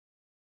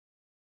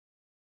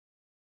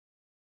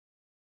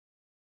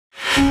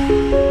We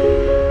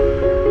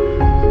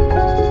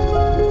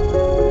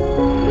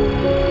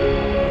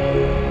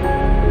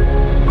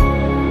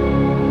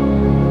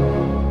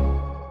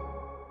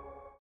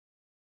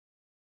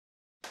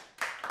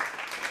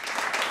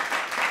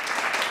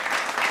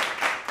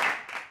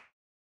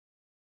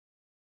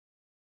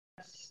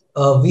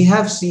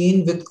have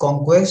seen with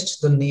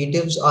conquest, the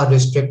natives are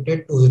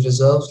restricted to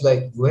reserves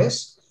like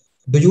US.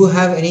 Do you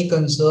have any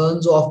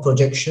concerns of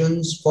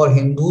projections for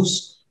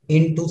Hindus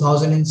in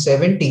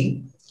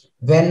 2070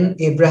 when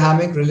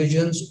Abrahamic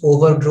religions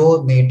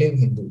overgrow native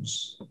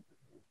Hindus?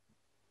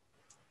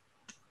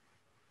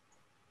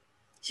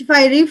 If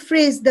I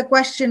rephrase the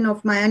question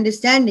of my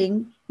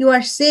understanding, you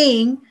are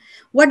saying,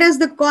 what is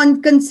the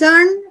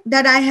concern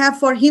that I have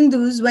for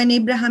Hindus when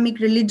Abrahamic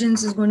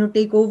religions is going to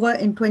take over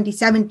in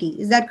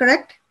 2070? Is that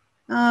correct?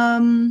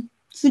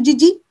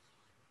 Sujiji?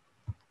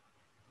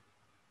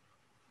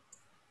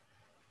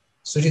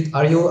 Sujit,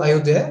 are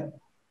you there?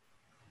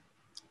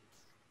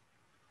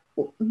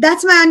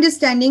 That's my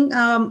understanding,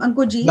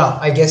 Ankuji.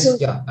 I guess you're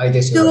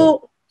right.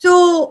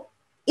 So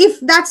if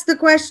that's the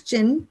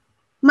question,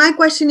 my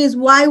question is,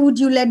 why would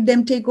you let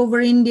them take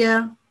over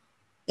India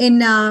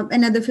in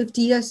another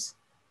 50 years?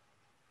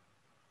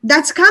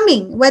 That's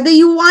coming, whether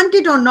you want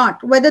it or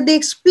not, whether they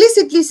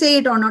explicitly say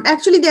it or not.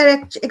 Actually,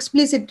 they're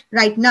explicit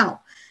right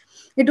now.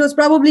 It was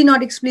probably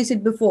not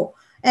explicit before.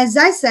 As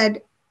I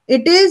said,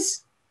 it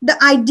is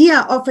the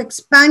idea of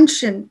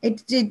expansion.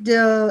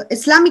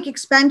 Islamic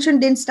expansion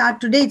didn't start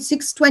today. It's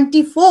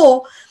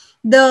 624.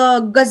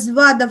 The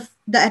Ghazwa,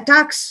 the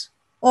attacks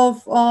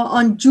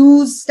on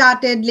Jews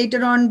started,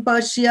 later on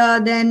Persia,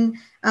 then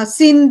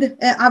Sindh,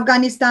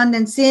 Afghanistan,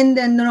 then Sindh,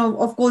 and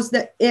of course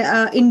the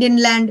Indian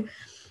land.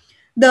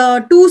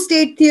 The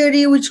two-state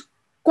theory, which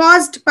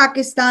caused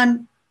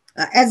Pakistan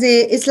as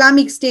a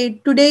Islamic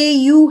state. Today,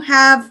 you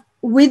have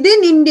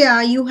within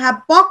India, you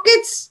have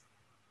pockets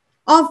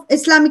of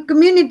Islamic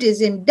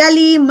communities in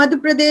Delhi,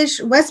 Madhya Pradesh,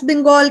 West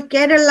Bengal,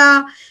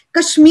 Kerala,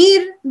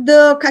 Kashmir.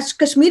 The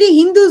Kashmiri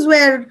Hindus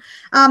were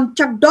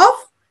chucked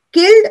off,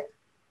 killed,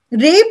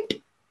 raped,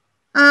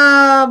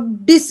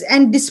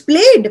 and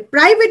displayed.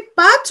 Private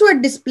parts were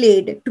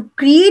displayed to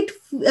create,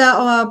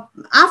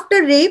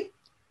 after rape,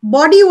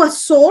 body was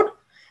sewed,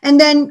 and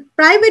then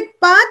private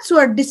parts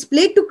were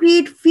displayed to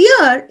create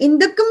fear in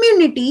the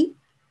community.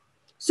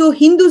 So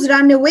Hindus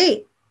ran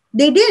away.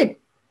 They did.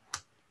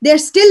 They're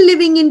still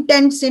living in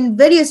tents in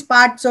various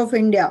parts of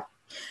India.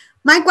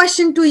 My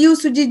question to you,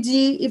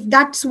 Sujitji, if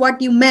that's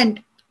what you meant,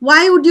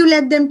 why would you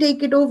let them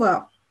take it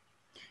over?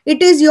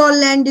 It is your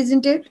land,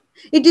 isn't it?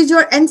 It is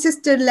your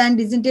ancestor land,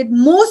 isn't it?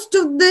 Most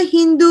of the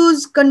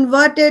Hindus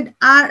converted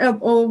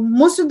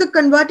most of the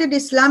converted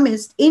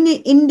Islamists in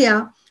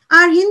India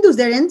are Hindus.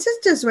 Their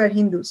ancestors were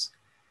Hindus.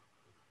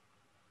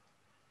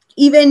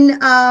 Even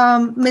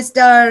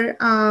Mr.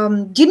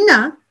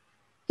 Jinnah,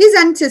 his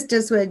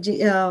ancestors were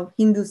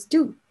Hindus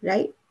too,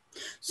 right?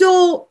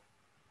 So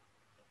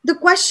the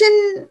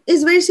question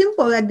is very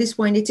simple at this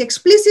point. It's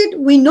explicit.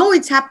 We know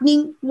it's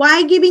happening.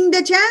 Why giving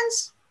the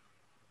chance?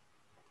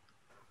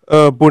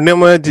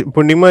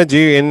 Purnima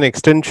ji, in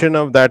extension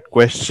of that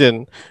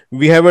question,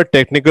 we have a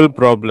technical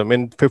problem.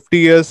 In 50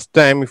 years'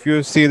 time, if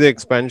you see the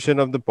expansion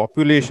of the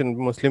population,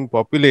 Muslim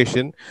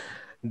population,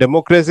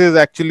 democracy is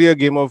actually a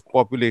game of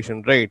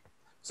population, right?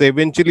 So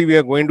eventually, we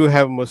are going to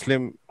have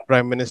Muslim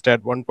prime minister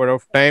at one point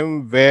of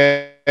time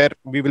where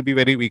we will be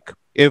very weak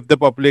if the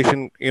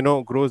population,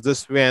 grows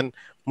this way and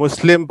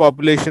Muslim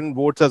population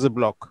votes as a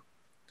bloc.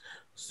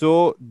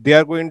 So they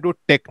are going to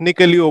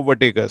technically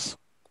overtake us.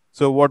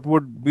 So what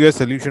would be a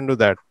solution to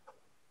that?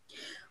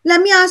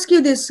 Let me ask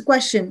you this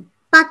question.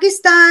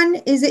 Pakistan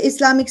is an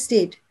Islamic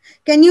state.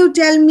 Can you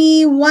tell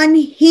me one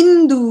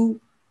Hindu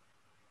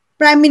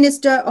prime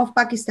minister of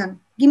Pakistan?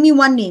 Give me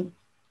one name.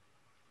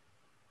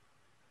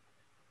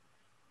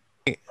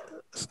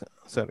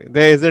 Sorry,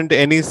 there isn't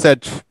any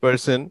such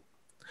person.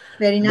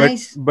 Very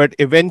nice. But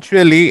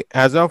eventually,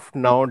 as of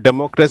now,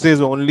 democracy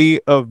is only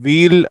a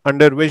wheel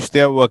under which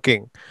they are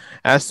working.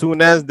 As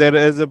soon as there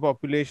is a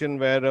population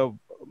where a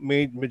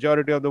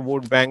majority of the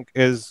vote bank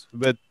is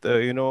with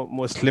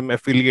Muslim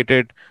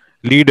affiliated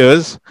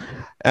leaders,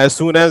 as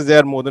soon as they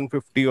are more than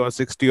 50 or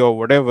 60 or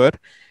whatever,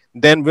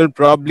 then we'll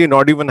probably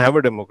not even have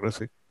a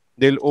democracy.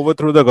 They'll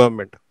overthrow the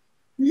government.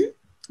 Mm-hmm.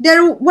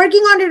 They're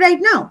working on it right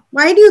now.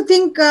 Why do you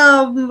think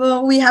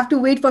we have to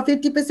wait for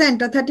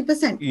 50% or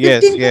 30%?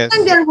 Yes, 15% yes.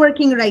 They're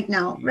working right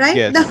now, right?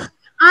 Yes. The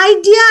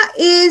idea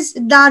is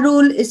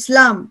Darul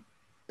Islam.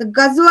 The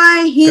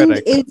Ghazwa Hind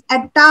Correct. is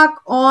attack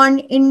on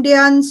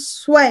Indian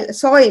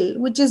soil,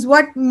 which is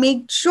what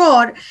makes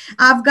sure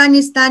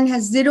Afghanistan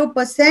has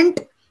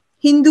 0%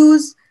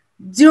 Hindus,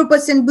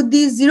 0%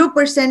 Buddhists,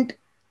 0%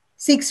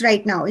 Sikhs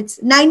right now. It's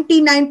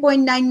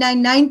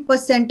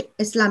 99.999%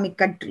 Islamic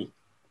country.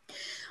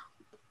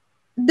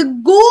 The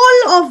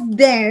goal of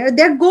their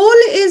goal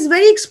is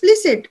very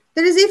explicit.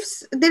 There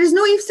is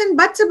no ifs and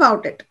buts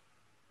about it.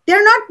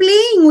 They're not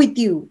playing with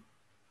you.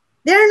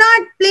 They're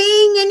not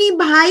playing any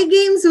bhai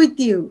games with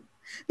you.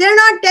 They're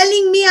not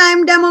telling me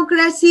I'm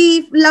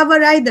democracy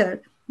lover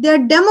either.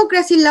 They're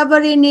democracy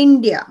lover in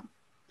India.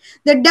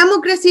 They're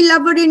democracy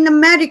lover in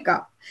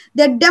America.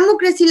 They're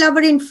democracy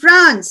lover in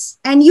France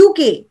and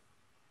UK.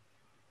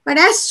 But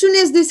as soon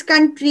as this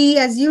country,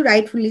 as you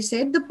rightfully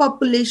said, the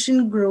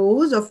population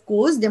grows, of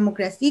course,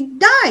 democracy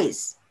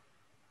dies.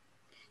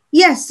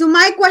 Yes, so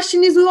my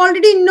question is, we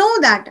already know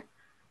that.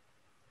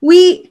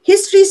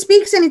 History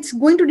speaks and it's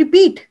going to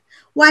repeat.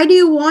 Why do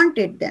you want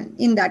it then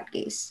in that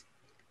case?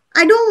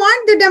 I don't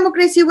want the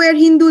democracy where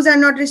Hindus are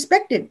not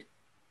respected.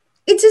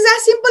 It's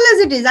as simple as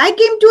it is. I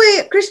came to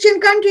a Christian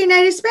country and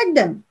I respect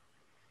them.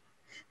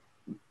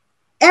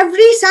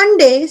 Every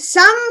Sunday,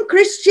 some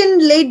Christian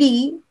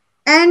lady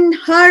and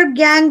her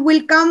gang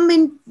will come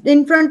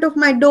in front of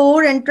my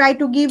door and try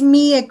to give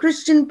me a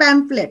Christian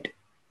pamphlet.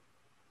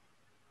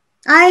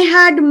 I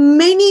had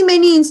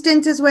many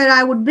instances where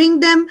I would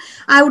bring them,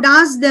 I would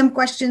ask them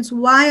questions,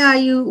 why are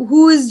you,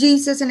 who is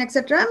Jesus, and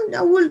etc.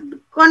 I would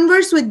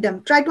converse with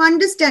them, try to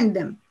understand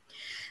them.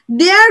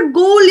 Their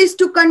goal is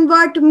to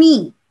convert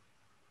me,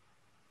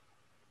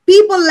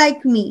 people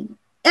like me.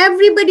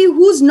 Everybody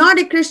who's not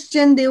a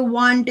Christian, they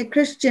want a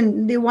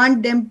Christian. They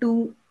want them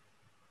to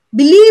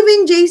believe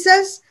in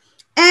Jesus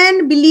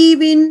and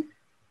believe in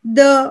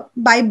the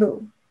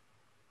Bible.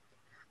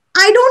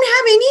 I don't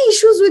have any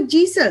issues with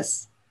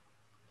Jesus.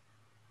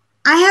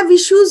 I have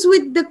issues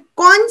with the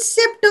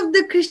concept of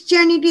the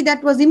Christianity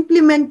that was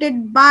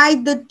implemented by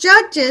the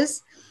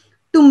churches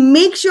to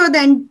make sure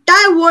the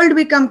entire world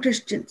become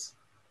Christians.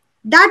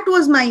 That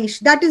was my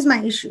issue. That is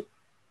my issue.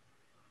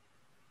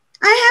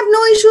 I have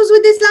no issues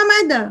with Islam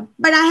either,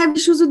 but I have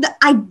issues with the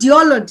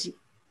ideology.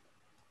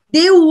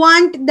 They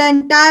want the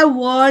entire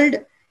world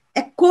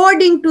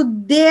according to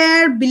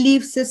their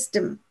belief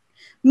system,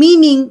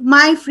 meaning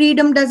my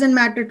freedom doesn't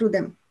matter to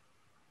them.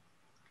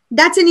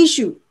 That's an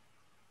issue.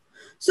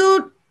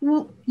 So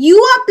you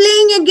are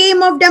playing a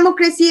game of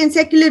democracy and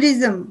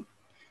secularism.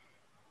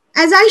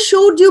 As I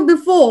showed you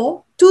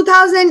before,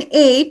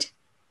 2008,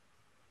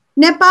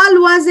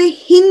 Nepal was a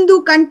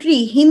Hindu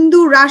country,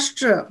 Hindu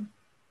Rashtra,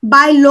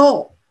 by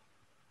law.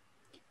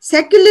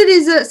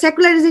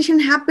 Secularization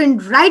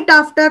happened right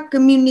after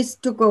communists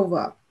took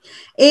over.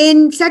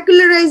 In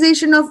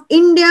secularization of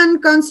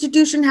Indian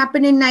constitution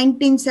happened in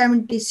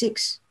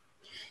 1976.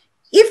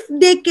 If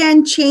they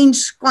can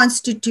change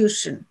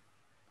constitution,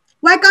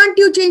 why can't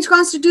you change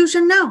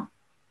constitution now?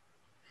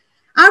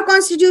 Our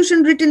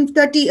constitution written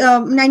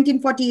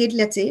 1948,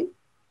 let's say,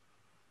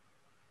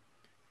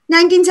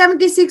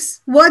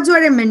 1976 words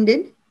were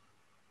amended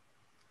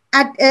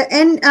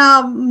and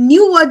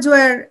new words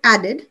were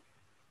added.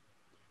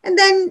 And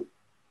then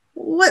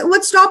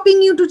what's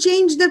stopping you to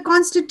change the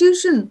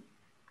constitution?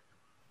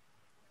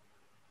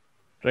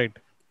 Right.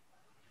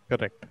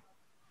 Correct.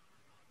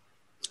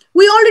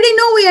 We already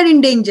know we are in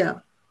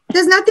danger.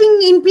 There's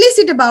nothing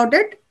implicit about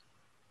it.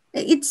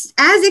 It's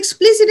as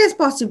explicit as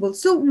possible.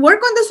 So work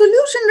on the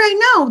solution right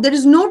now. There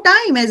is no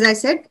time, as I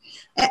said,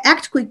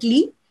 act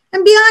quickly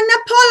and be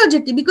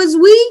unapologetic, because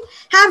we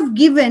have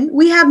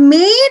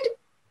made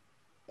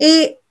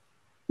a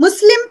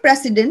Muslim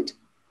president.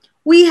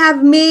 We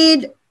have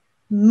made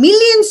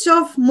millions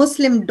of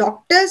Muslim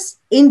doctors,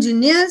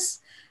 engineers,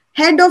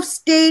 head of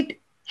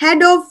state,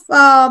 head of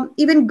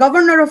even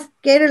governor of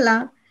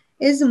Kerala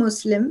is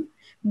Muslim.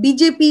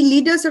 BJP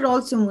leaders are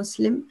also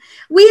Muslim.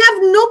 We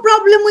have no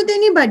problem with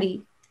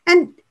anybody.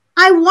 And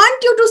I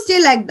want you to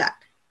stay like that.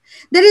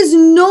 There is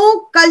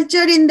no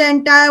culture in the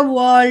entire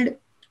world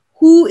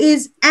who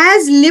is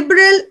as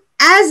liberal,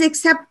 as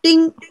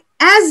accepting,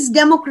 as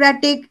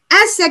democratic,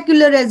 as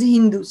secular as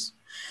Hindus.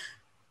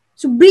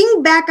 So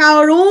bring back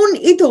our own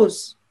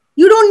ethos.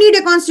 You don't need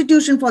a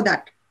constitution for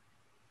that.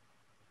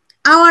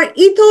 Our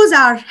ethos,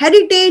 our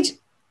heritage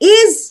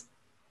is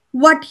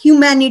what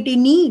humanity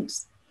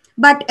needs.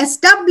 But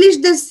establish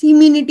this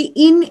humanity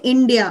in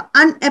India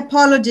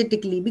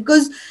unapologetically,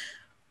 because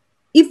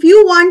if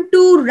you want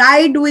to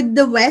ride with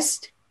the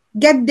West,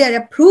 get their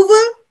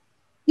approval,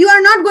 you are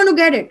not going to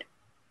get it.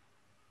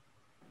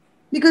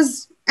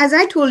 Because as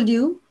I told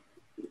you,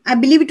 I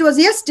believe it was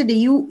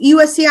yesterday,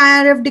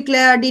 USCIRF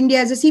declared India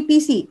as a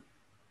CPC.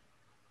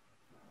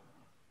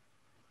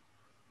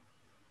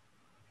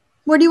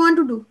 What do you want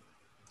to do?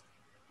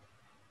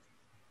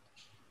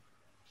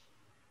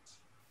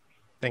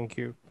 Thank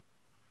you.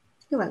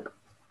 You're welcome.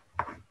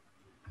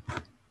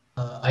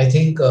 I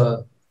think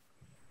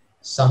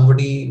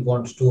somebody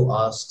wants to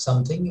ask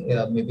something.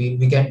 Maybe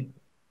we can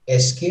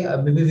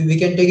maybe we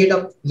can take it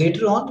up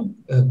later on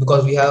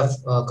because we have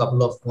a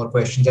couple of more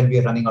questions and we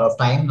are running out of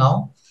time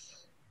now.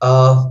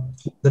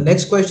 The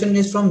next question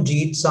is from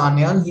Jeet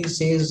Sanyal. He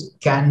says,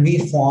 can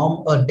we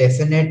form a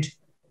definite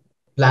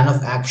plan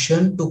of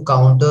action to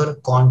counter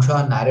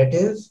contra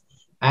narrative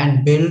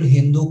and build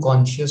Hindu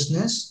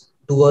consciousness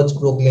towards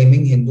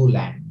proclaiming Hindu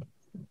land?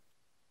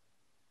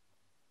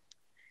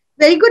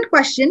 Very good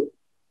question.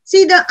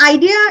 See, the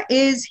idea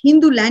is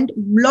Hindu land. A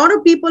lot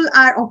of people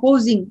are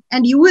opposing,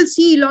 and you will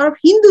see a lot of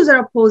Hindus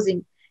are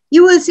opposing.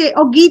 You will say,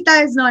 oh, Gita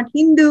is not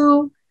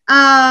Hindu,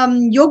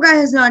 yoga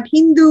is not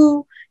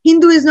Hindu,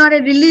 Hindu is not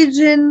a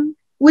religion,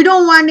 We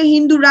don't want a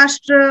Hindu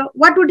Rashtra.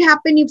 What would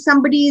happen if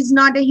somebody is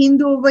not a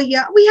Hindu over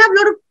here? We have a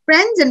lot of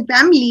friends and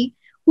family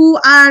who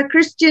are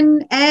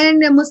Christian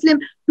and Muslim.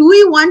 Do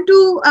we want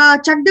to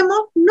chuck them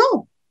off?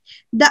 No.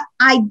 The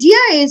idea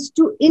is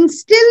to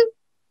instill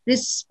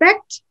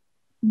respect,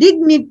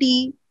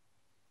 dignity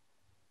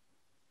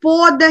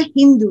for the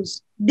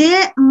Hindus.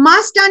 They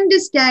must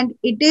understand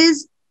it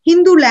is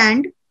Hindu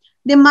land.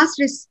 They must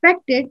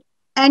respect it,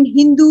 and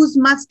Hindus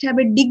must have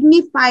a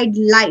dignified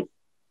life.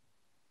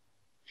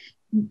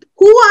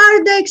 Who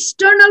are the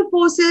external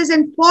forces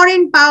and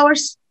foreign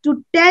powers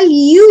to tell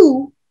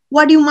you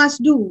what you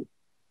must do?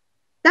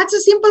 That's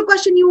a simple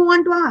question you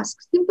want to ask.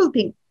 Simple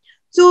thing.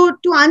 So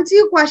to answer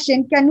your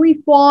question, can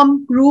we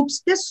form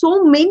groups? There's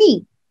so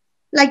many.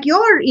 Like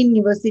your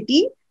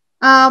university,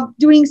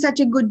 doing such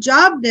a good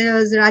job.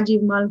 There's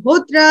Rajiv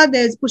Malhotra,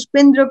 there's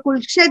Pushpendra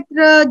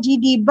Kulkshetra,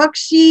 G.D.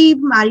 Bakshi,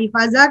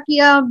 Marifa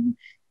Zakia,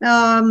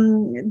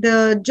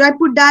 the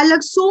Jaipur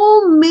Dialogue.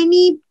 So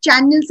many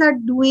channels are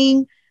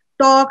doing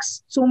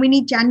talks. So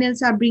many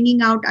channels are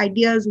bringing out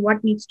ideas,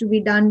 what needs to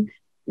be done.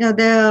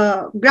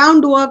 The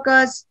ground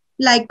workers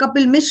like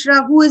Kapil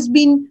Mishra, who has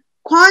been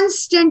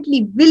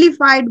constantly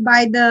vilified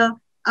by the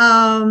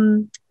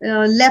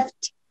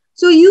left.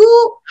 So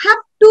you have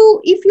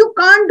to, if you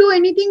can't do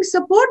anything,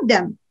 support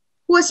them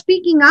who are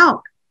speaking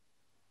out.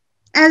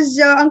 As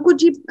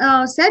Ankuji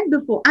said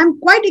before, I'm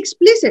quite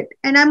explicit,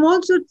 and I'm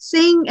also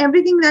saying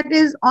everything that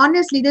is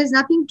honestly. There's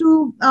nothing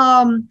to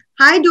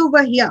hide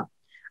over here.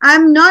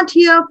 I'm not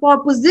here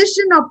for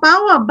position or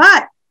power,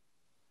 but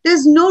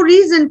there's no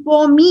reason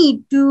for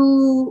me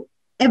to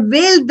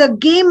avail the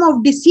game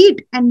of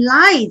deceit and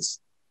lies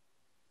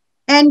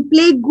and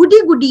play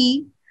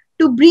goody-goody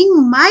to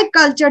bring my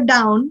culture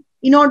down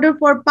in order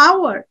for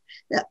power.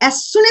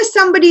 As soon as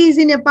somebody is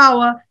in a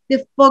power,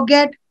 they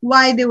forget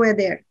why they were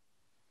there.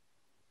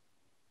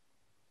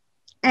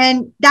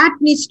 And that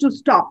needs to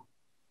stop.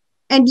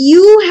 And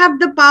you have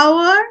the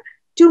power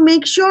to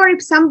make sure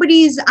if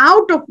somebody is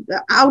out of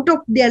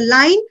their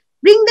line,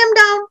 bring them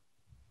down.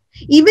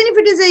 Even if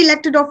it is an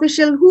elected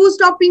official, who's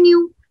stopping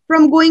you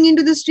from going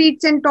into the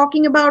streets and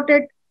talking about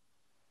it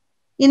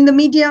in the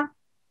media?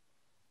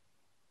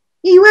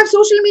 You have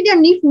social media,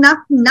 and if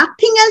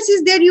nothing else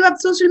is there, you have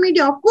social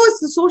media. Of course,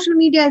 the social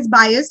media is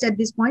biased at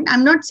this point.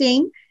 I'm not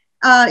saying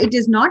it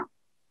is not.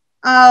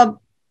 Our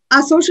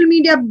social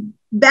media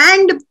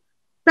banned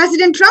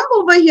President Trump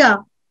over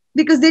here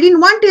because they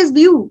didn't want his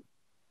view.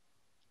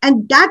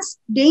 And that's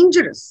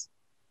dangerous,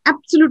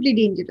 absolutely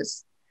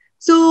dangerous.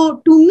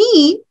 So to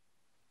me,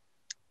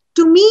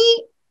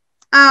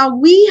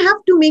 we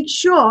have to make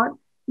sure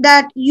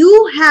that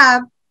you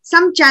have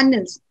some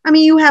channels. I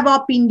mean, you have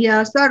Op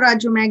India,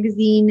 Swarajya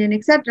magazine, and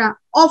etc.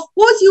 Of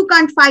course, you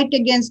can't fight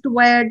against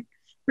Wired,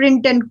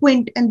 Print, and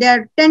Quint, and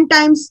they're 10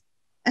 times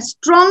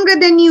stronger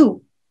than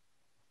you.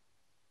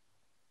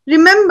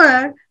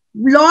 Remember,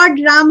 Lord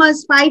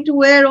Rama's fight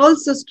were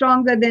also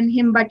stronger than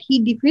him, but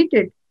he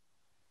defeated.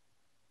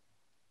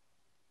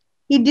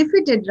 He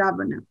defeated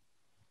Ravana.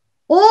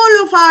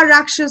 All of our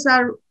Rakshas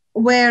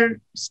were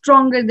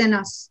stronger than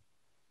us.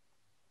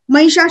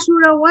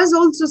 Mahishasura was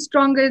also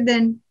stronger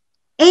than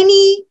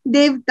any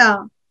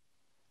Devta,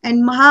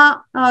 and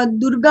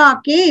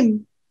Durga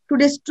came to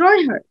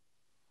destroy her,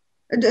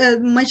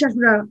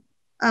 Mahishasura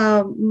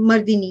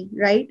Mardini,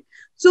 right?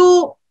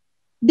 So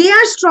they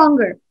are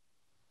stronger.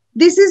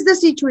 This is the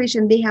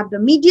situation. They have the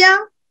media,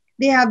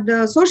 they have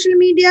the social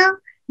media,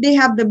 they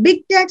have the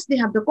big techs, they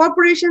have the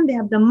corporation, they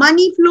have the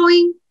money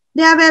flowing,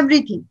 they have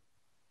everything.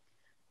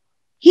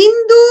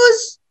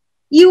 Hindus,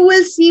 you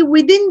will see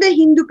within the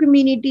Hindu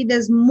community,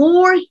 there's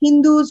more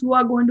Hindus who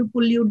are going to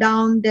pull you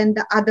down than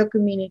the other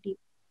community.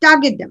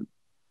 Target them.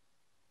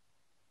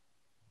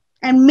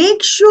 And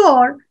make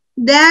sure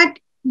that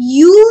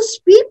you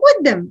speak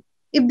with them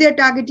if they're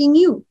targeting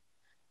you.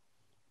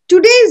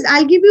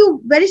 I'll give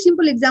you a very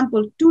simple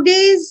example.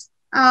 Today's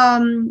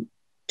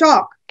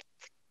talk,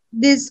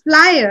 this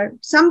flyer,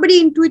 somebody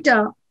in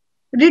Twitter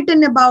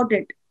written about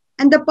it,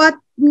 and the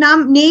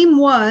name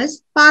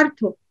was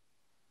Partho.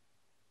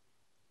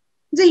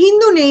 It's a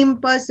Hindu name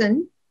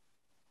person.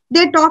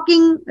 They're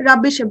talking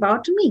rubbish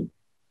about me.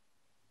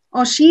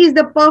 Or she is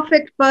the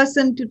perfect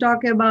person to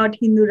talk about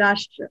Hindu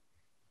Rashtra.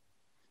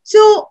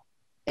 So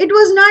it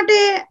was not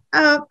a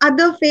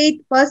other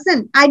faith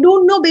person. I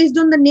don't know based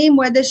on the name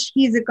whether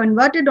he is a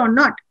converted or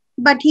not,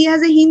 but he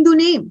has a Hindu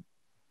name.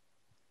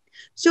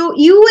 So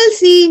you will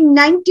see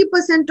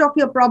 90% of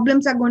your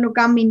problems are going to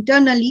come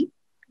internally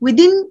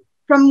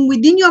from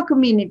within your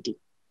community.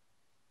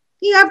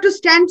 You have to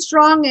stand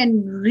strong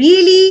and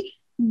really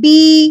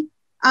be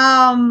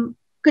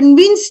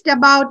convinced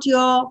about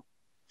your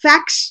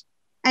facts,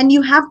 and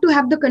you have to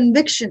have the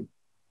conviction.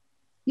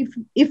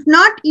 If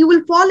not, you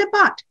will fall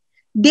apart.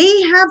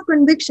 They have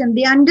conviction.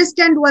 They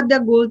understand what their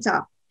goals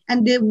are,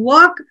 and they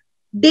work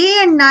day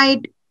and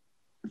night,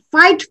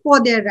 fight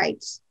for their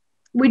rights.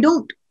 We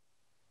don't.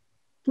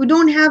 We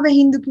don't have a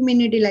Hindu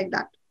community like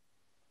that.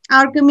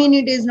 Our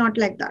community is not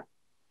like that.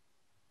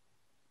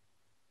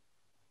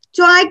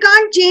 So I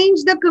can't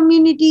change the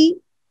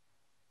community.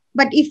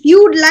 But if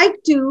you would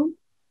like to,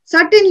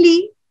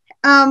 certainly,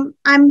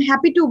 I'm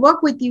happy to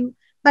work with you.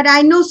 But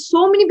I know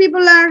so many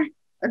people are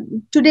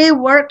today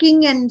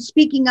working and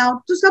speaking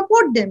out to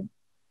support them.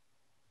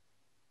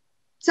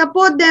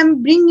 Support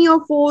them, bring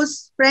your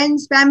force,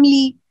 friends,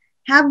 family,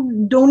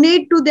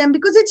 donate to them,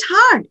 because it's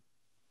hard.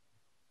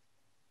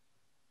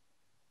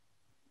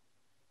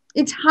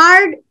 It's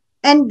hard,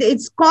 and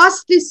its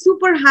cost is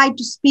super high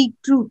to speak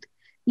truth.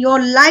 Your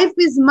life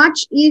is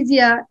much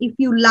easier if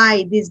you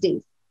lie these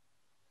days.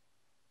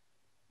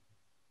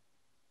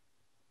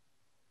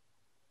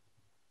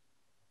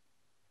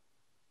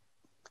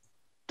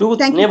 Truth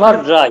Thank you.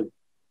 never dry.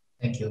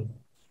 Thank you.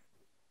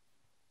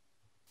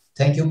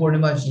 Thank you,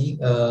 Purnima ji.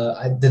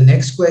 The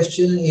next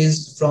question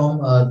is from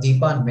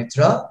Deepan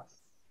Mitra.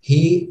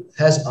 He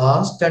has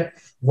asked that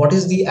what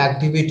is the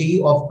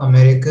activity of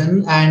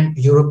American and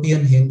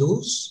European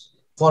Hindus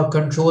for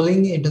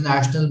controlling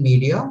international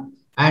media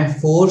and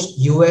forced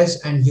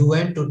US and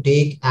UN to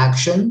take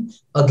action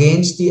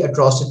against the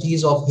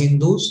atrocities of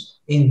Hindus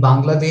in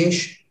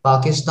Bangladesh,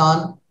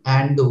 Pakistan,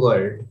 and the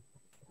world?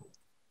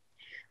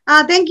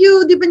 Thank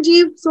you,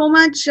 Deepanji, so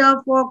much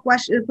for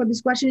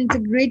this question. It's a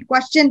great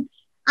question.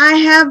 I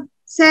have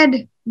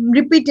said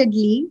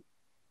repeatedly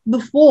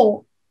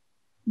before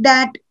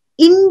that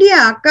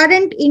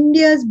current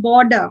India's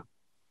border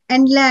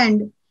and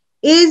land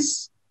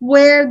is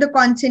where the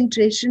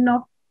concentration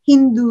of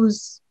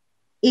Hindus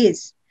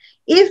is.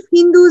 If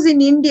Hindus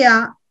in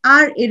India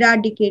are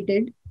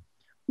eradicated,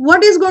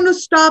 what is going to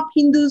stop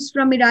Hindus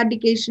from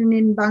eradication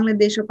in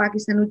Bangladesh or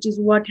Pakistan, which is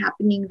what's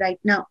happening right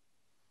now?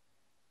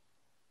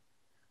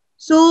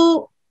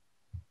 So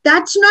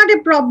that's not a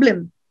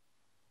problem.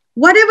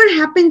 Whatever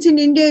happens in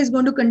India is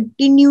going to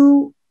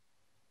continue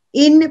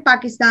in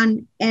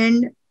Pakistan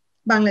and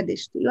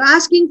Bangladesh. You're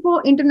asking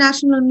for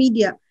international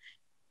media.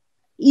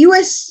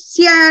 US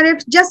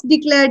CIRF just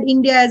declared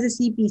India as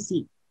a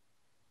CPC.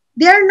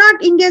 They are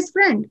not India's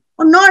friend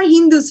or nor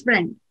Hindu's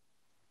friend.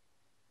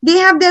 They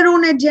have their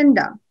own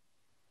agenda.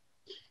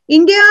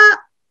 India,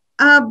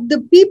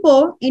 the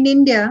people in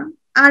India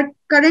are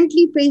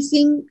currently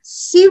facing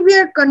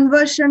severe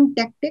conversion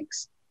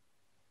tactics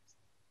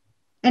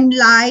and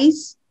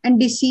lies and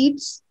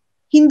deceits.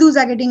 Hindus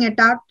are getting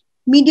attacked.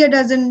 Media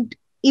doesn't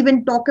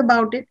even talk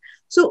about it.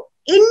 So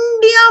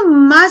India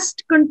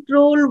must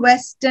control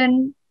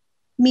Western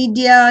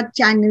media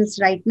channels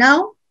right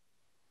now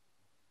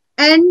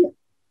and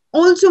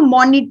also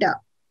monitor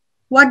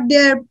what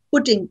they're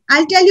putting.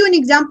 I'll tell you an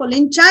example.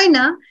 In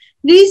China,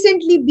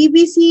 recently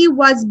BBC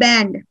was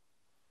banned.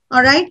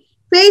 All right.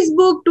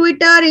 Facebook,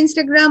 Twitter,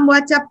 Instagram,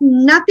 WhatsApp,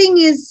 nothing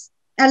is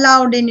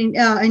allowed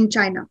in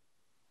China.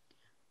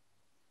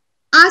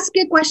 Ask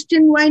a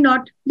question, why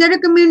not? They're a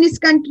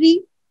communist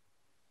country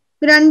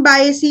run by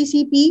a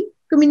CCP,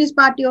 Communist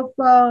Party of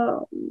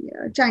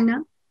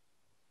China.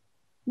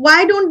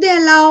 Why don't they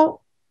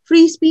allow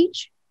free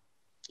speech?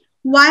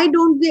 Why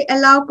don't they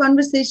allow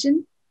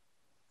conversation?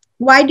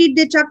 Why did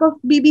they chuck off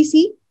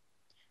BBC?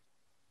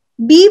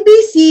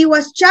 BBC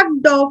was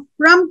chucked off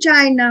from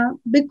China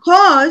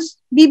because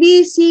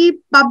BBC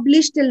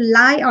published a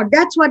lie, or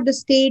that's what the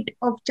state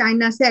of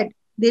China said.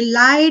 They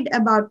lied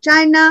about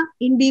China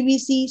in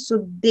BBC,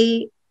 so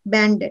they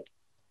banned it.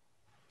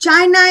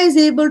 China is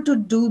able to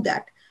do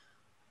that.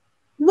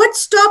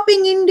 What's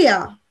stopping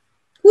India?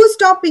 Who's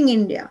stopping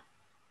India?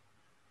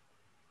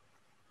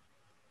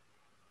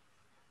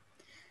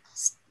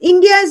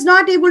 India is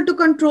not able to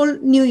control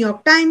New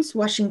York Times,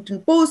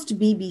 Washington Post,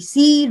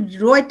 BBC,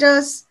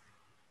 Reuters,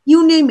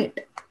 you name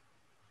it.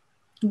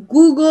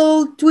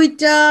 Google,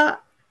 Twitter.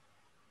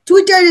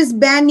 Twitter is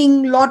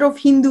banning a lot of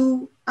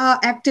Hindu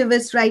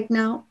activists right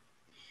now.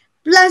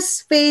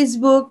 Plus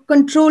Facebook,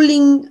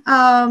 controlling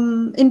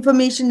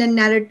information and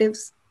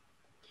narratives.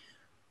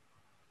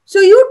 So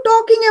you're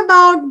talking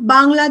about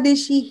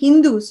Bangladeshi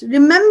Hindus.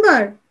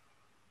 Remember,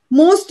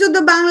 most of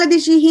the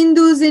Bangladeshi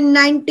Hindus in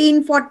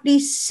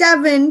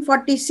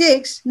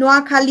 1947-46,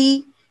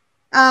 Noakhali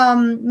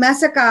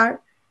massacre,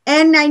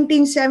 and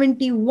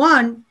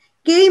 1971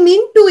 came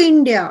into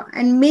India,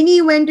 and many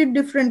went to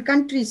different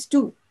countries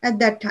too at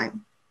that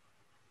time.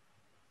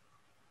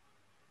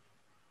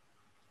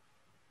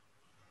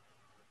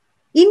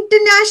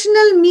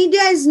 International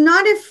media is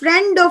not a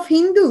friend of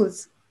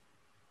Hindus.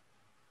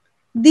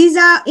 These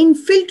are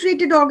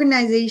infiltrated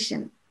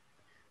organizations.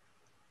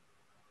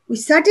 We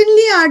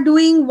certainly are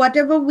doing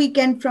whatever we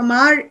can from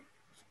our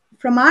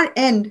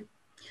end,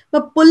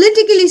 but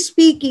politically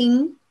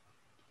speaking,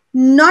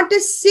 not a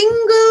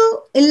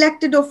single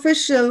elected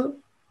official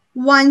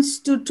wants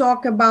to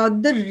talk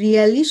about the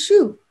real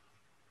issue.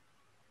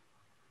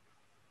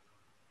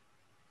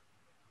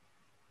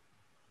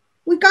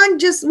 We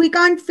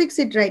can't fix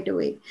it right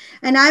away.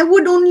 And I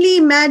would only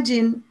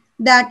imagine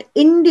that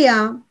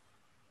India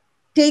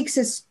takes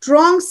a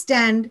strong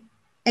stand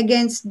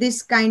against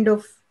this kind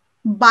of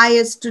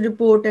biased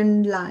report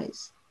and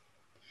lies.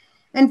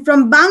 And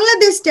from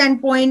Bangladesh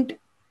standpoint,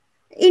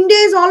 India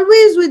is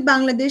always with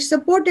Bangladesh,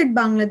 supported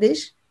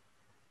Bangladesh.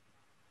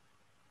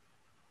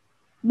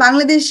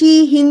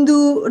 Bangladeshi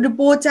Hindu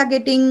reports are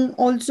getting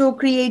also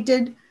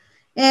created.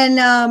 And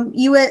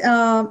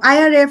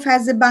IRF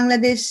has the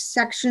Bangladesh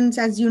sections,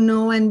 as you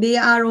know, and they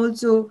are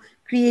also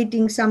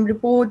creating some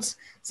reports,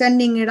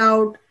 sending it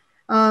out.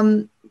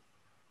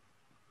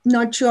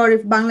 Not sure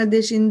if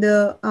Bangladesh in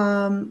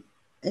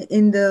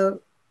the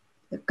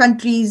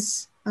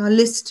countries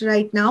list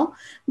right now,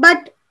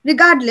 but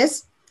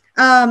regardless,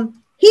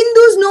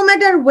 Hindus, no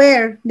matter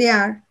where they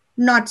are,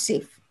 not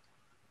safe.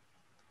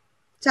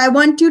 So I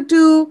want you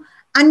to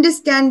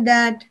understand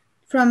that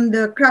from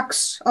the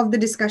crux of the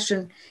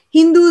discussion.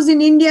 Hindus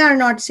in India are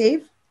not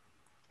safe.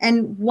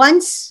 And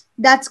once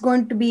that's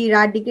going to be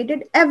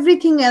eradicated,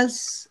 everything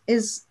else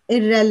is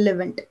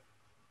irrelevant.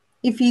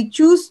 If you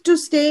choose to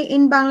stay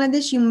in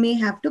Bangladesh, you may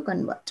have to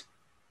convert.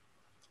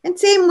 And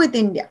same with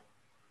India.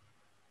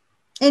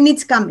 And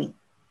it's coming.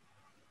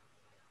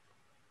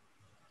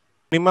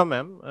 Purnima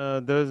ma'am,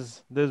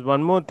 there's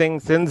one more thing.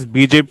 Since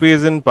BJP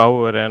is in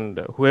power and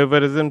whoever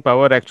is in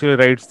power actually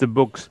writes the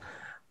books,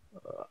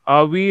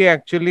 are we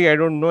actually, I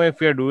don't know if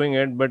we are doing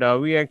it, but are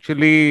we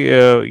actually,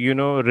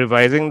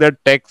 revising the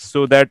text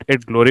so that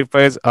it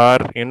glorifies our,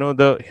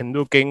 the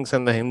Hindu kings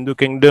and the Hindu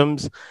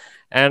kingdoms?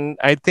 And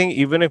I think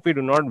even if we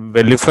do not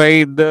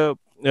vilify the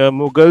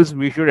Mughals,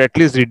 we should at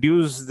least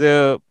reduce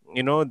their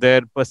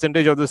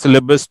percentage of the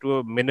syllabus to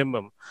a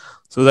minimum,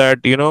 so that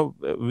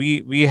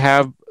we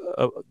have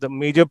the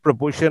major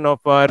proportion of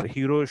our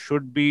heroes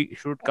should be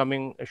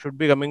coming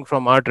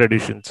from our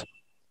traditions.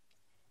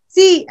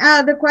 See,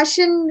 the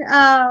question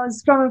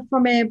is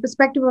from a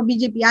perspective of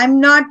BJP. I'm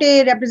not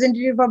a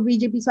representative of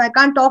BJP, so I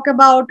can't talk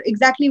about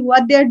exactly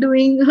what they're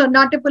doing.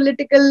 Not a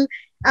political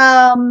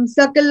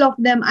circle of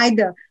them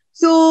either.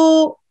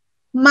 So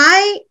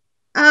my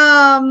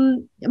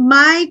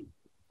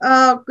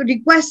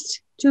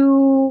request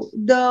to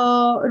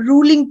the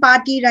ruling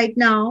party right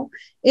now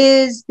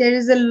is there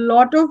is a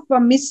lot of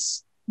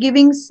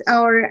misgivings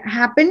or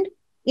happened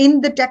in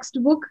the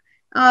textbook,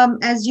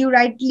 as you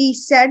rightly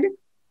said,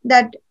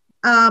 that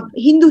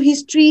Hindu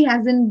history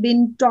hasn't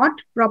been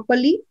taught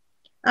properly.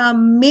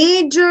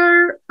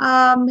 Major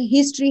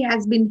history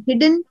has been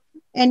hidden.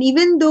 And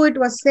even though it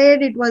was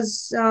said, it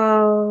was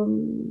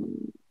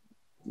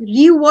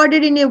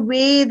reworded in a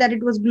way that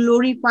it was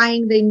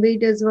glorifying the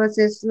invaders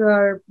versus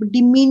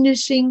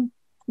diminishing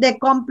the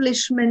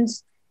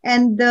accomplishments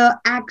and the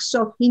acts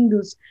of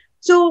Hindus.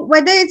 So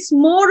whether it's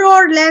more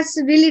or less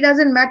really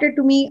doesn't matter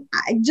to me.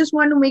 I just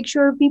want to make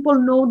sure people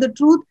know the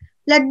truth.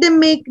 Let them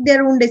make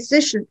their own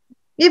decision.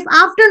 If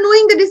after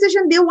knowing the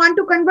decision they want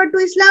to convert to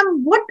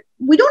Islam,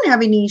 we don't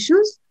have any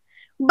issues.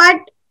 But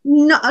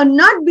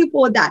not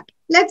before that.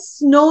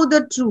 Let's know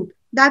the truth.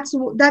 That's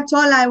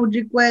all I would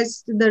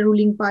request the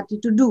ruling party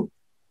to do.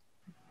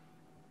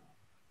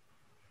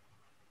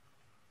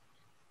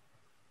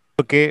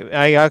 Okay,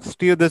 I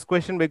asked you this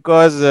question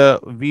because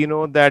we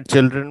know that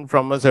children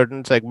from a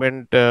certain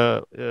segment,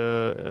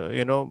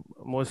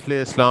 mostly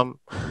Islam,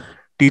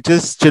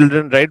 teaches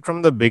children right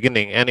from the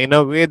beginning, and in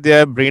a way they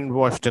are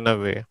brainwashed in a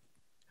way.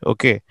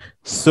 Okay,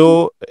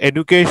 so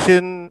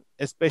education,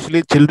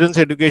 especially children's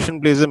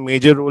education, plays a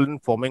major role in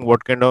forming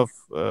what kind of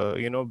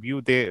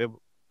view they,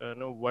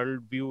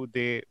 world view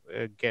they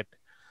get.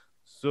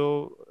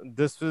 So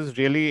this is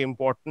really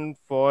important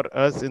for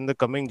us in the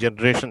coming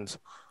generations.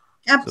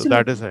 Absolutely. So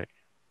that is right.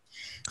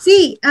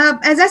 See,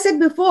 as I said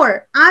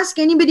before, ask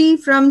anybody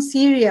from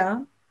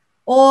Syria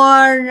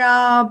or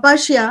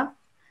Persia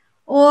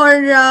or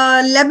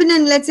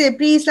Lebanon, let's say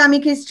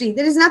pre-Islamic history.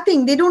 There is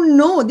nothing. They don't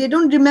know. They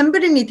don't remember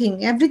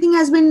anything. Everything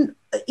has been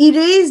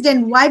erased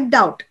and wiped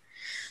out.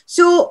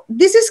 So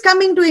this is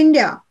coming to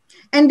India,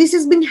 and this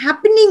has been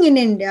happening in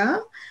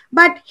India.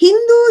 But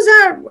Hindus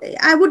are,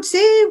 I would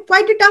say,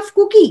 quite a tough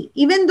cookie.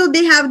 Even though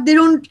they're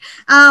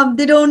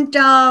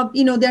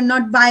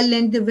not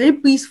violent. They're very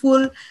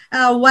peaceful.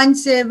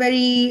 Once a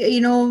very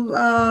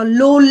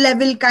low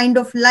level kind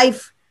of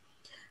life.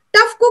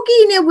 Tough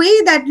cookie in a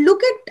way that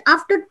look at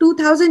after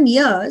 2000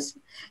 years,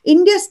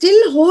 India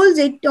still holds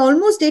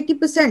almost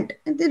 80%.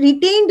 And they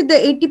retained the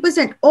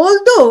 80%.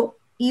 Although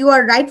you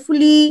are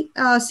rightfully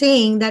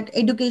saying that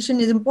education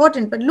is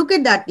important, but look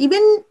at that.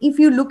 Even if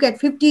you look at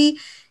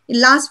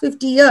last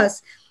 50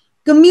 years,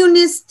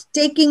 communists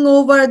taking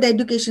over the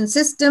education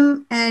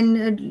system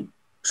and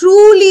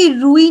truly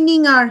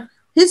ruining our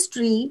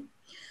history,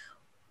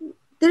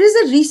 there is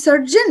a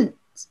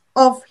resurgence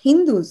of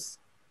Hindus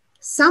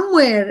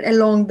somewhere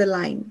along the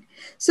line.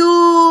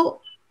 So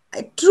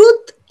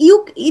truth,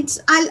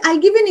 I'll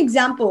give you an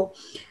example.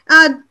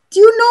 Do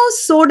you know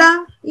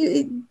soda?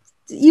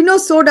 You know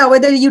soda,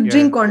 whether you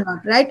drink or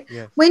not, right?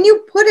 Yes. When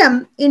you put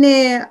them in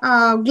a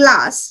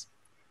glass,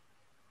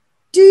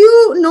 do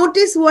you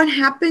notice what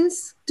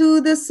happens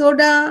to the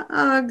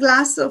soda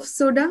glass of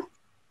soda?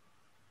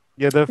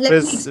 Yeah, the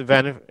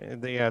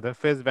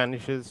fizz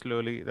vanishes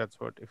slowly. That's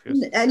what if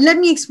you. Let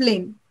me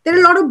explain. There are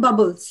a lot of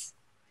bubbles.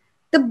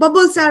 The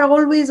bubbles are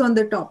always on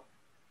the top.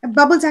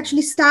 Bubbles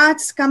actually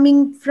starts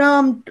coming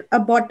from a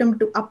bottom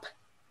to up.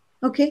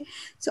 Okay.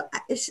 So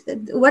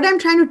what I'm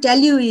trying to tell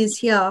you is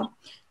here,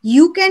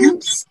 you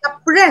can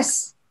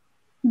suppress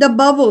The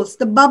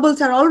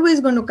bubbles are always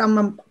going to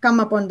come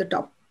up on the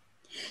top.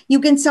 You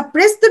can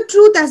suppress the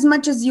truth as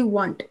much as you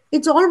want.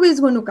 It's always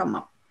going to come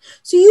up.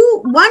 So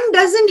one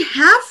doesn't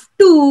have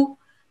to,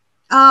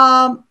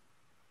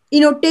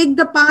 take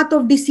the path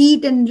of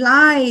deceit and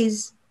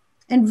lies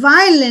and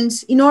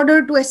violence in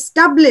order to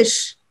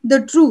establish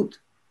the truth.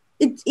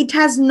 It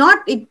is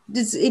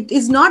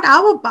not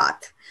our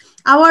path.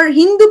 Our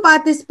Hindu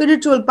path is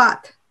spiritual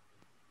path.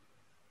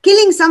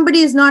 Killing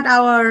somebody is not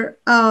our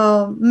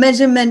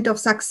measurement of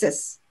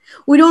success.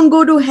 We don't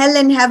go to hell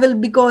and heaven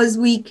because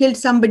we killed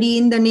somebody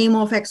in the name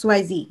of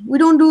XYZ. We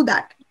don't do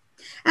that.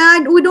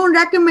 And we don't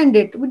recommend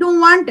it. We don't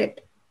want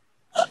it.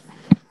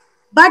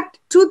 But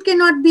truth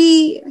cannot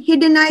be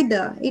hidden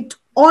either. It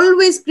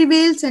always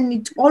prevails and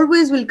it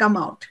always will come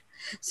out.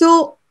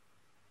 So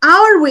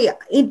our way,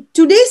 in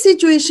today's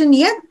situation,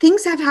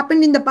 things have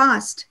happened in the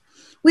past.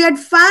 We had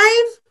 5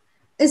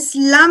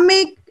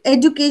 Islamic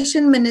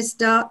education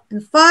minister in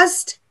the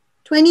first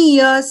 20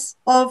 years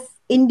of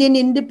Indian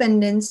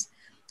independence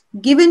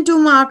given to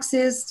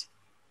Marxists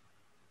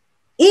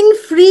in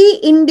free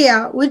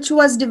India, which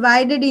was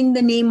divided in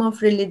the name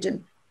of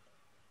religion.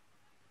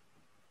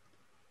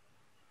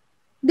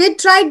 They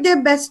tried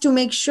their best to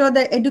make sure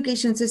the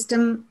education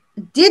system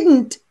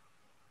didn't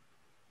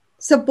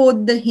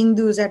support the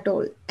Hindus at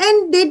all.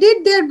 And they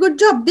did their good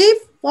job. They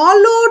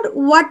followed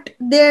what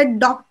their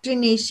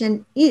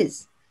doctrination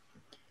is.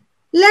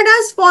 Let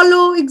us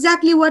follow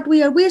exactly what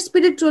we are. We are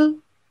spiritual.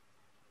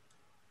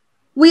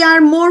 We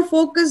are more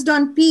focused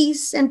on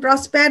peace and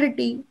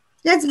prosperity.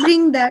 Let's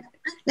bring that.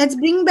 Let's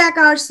bring back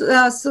our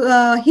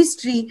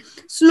history.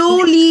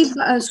 Slowly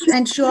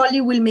and surely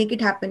we'll make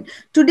it happen.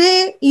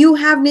 Today, you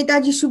have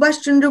Netaji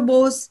Subhash Chandra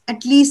Bose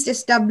at least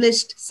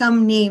established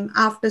some name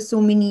after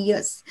so many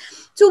years.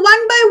 So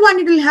one by one,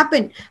 it will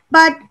happen.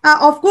 But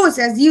of course,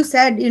 as you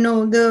said,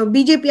 the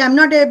BJP, I'm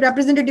not a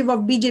representative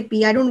of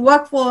BJP. I don't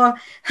work for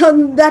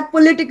that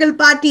political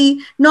party,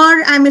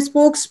 nor I'm a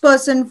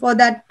spokesperson for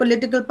that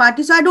political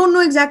party. So I don't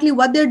know exactly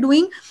what they're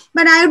doing,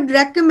 but I would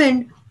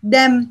recommend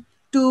them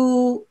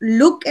to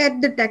look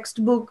at the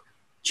textbook,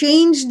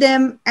 change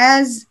them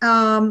as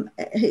per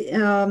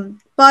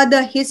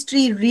the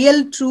history,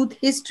 real truth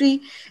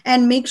history,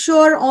 and make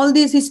sure all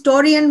these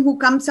historian who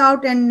comes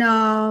out and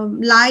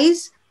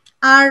lies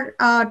are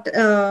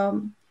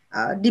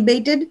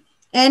debated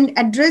and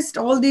addressed.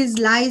 All these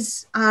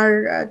lies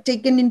are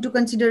taken into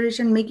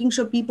consideration, making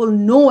sure people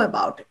know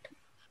about it.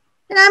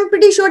 And I'm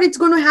pretty sure it's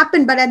going to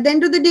happen. But at the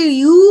end of the day,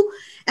 you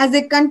as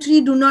a country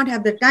do not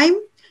have the time.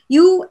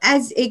 You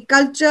as a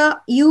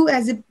culture, you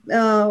as a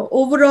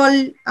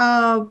overall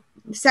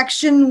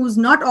section who's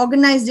not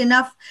organized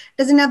enough,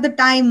 doesn't have the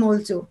time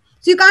also.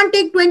 So you can't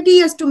take 20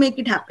 years to make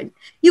it happen.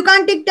 You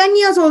can't take 10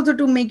 years also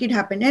to make it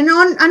happen. And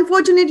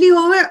unfortunately,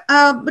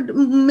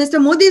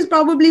 Mr. Modi is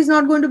probably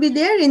not going to be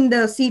there in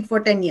the seat for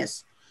 10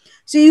 years.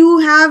 So you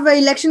have an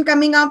election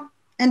coming up,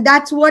 and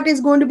that's what is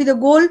going to be the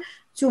goal.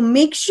 So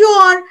make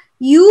sure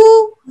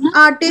you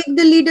take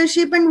the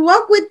leadership and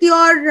work with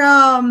your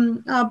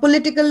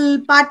political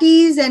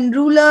parties and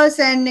rulers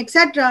and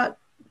etc.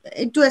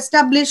 to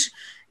establish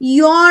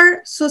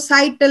your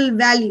societal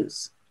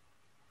values.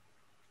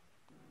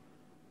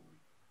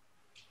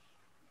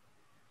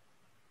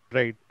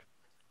 Right.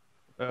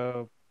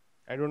 I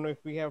don't know if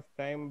we have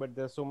time, but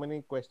there's so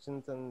many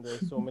questions and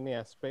there's so many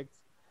aspects.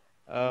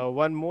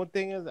 One more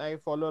thing is I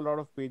follow a lot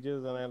of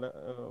pages and I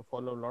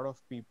follow a lot of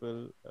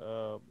people,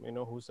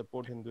 who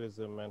support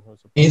Hinduism and who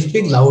support. Can you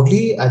speak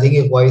loudly? I think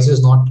your voice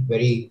is not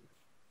very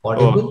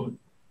audible.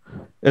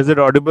 Is it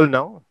audible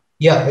now?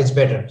 Yeah, it's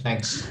better.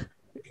 Thanks.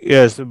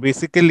 Yes, so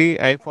basically,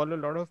 I follow a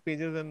lot of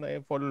pages and I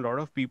follow a lot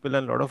of people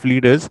and a lot of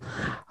leaders.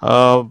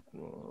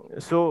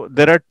 So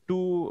there are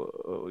two,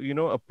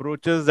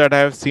 approaches that I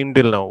have seen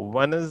till now.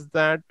 One is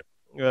that,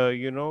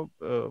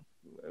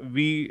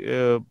 we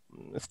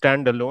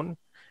stand alone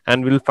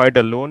and will fight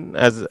alone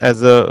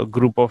as a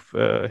group of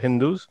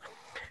Hindus.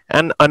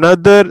 And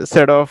another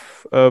set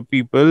of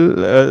people,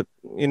 the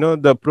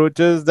approach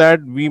is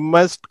that we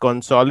must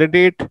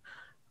consolidate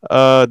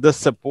the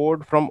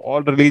support from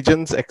all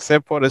religions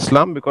except for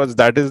Islam, because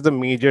that is the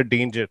major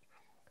danger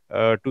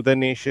to the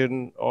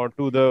nation or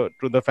to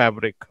the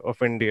fabric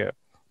of India.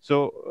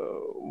 So,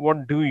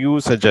 what do you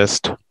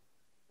suggest?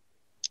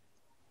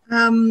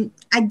 I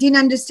didn't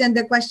understand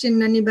the question,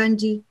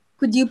 Nanibanji.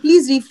 Could you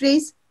please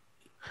rephrase?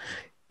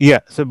 Yeah.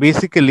 So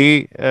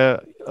basically,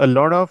 a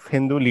lot of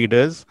Hindu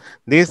leaders,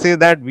 they say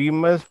that we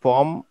must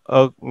form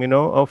a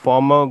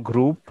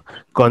group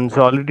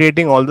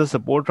consolidating all the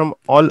support from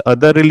all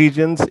other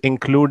religions,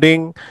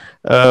 including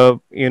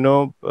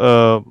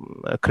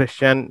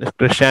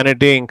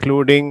Christianity,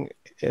 including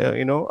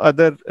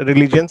other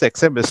religions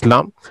except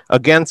Islam,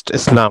 against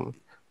Islam.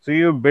 So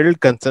you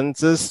build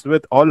consensus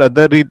with all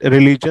other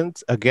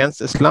religions against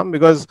Islam,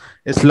 because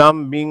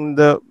Islam being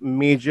the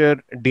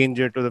major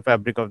danger to the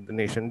fabric of the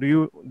nation.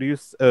 Do you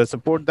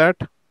support that?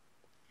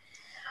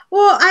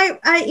 Well,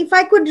 if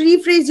I could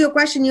rephrase your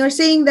question, you're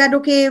saying that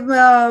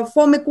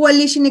form a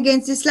coalition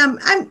against Islam.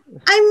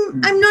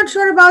 I'm not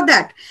sure about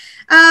that.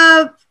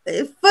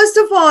 first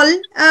of all,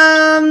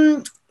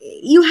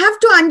 you have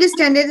to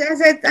understand it,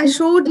 as I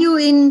showed you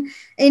in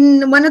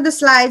one of the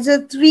slides,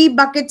 three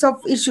buckets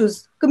of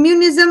issues: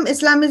 communism,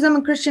 Islamism,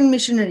 and Christian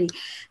missionary.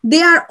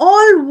 They are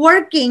all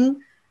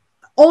working.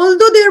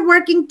 Although they're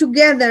working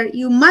together,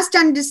 you must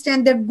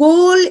understand their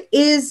goal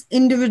is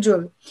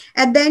individual.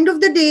 At the end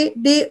of the day,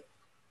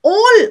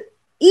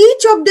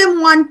 each of them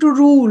want to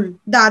rule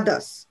the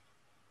others.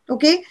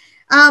 Okay,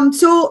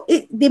 so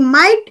they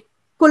might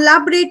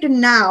collaborate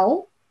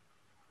now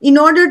in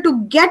order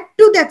to get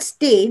to that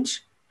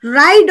stage,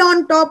 right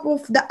on top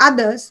of the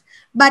others.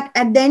 But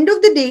at the end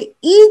of the day,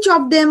 each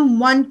of them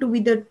want to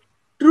be the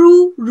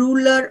true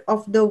ruler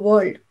of the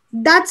world.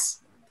 That's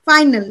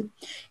final.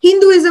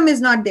 Hinduism is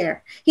not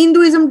there.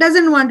 Hinduism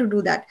doesn't want to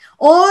do that.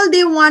 All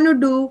they want to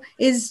do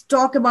is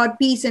talk about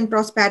peace and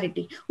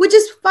prosperity, which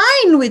is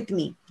fine with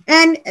me.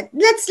 And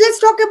let's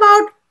talk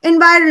about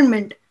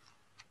environment.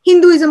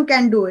 Hinduism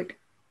can do it,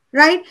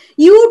 right?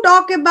 You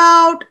talk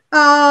about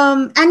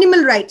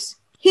animal rights.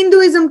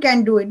 Hinduism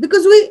can do it,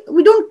 because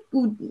we don't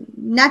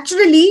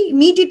naturally,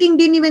 meat eating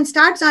didn't even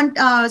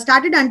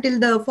started until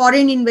the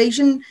foreign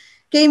invasion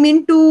came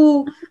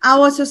into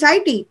our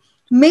society.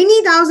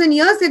 Many thousand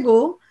years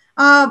ago,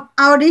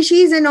 our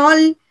rishis and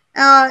all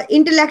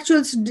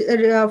intellectuals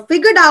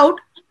figured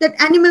out that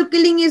animal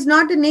killing is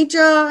not a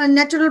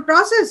natural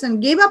process,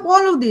 and gave up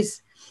all of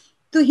this.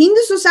 So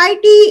Hindu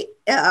society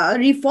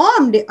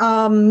reformed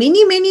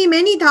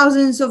many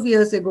thousands of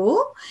years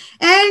ago,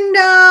 and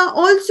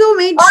also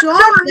made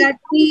sure that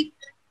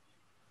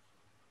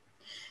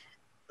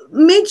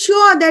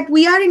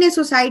we are in a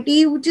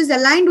society which is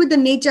aligned with the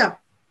nature.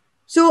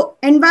 So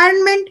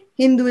environment,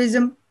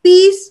 Hinduism;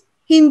 peace,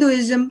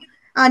 Hinduism;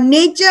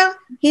 nature,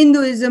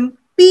 Hinduism;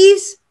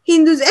 peace,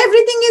 Hinduism.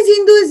 Everything is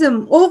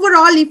Hinduism.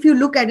 Overall, if you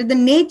look at it, the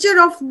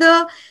nature of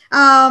the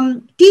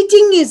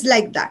teaching is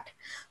like that.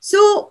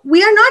 So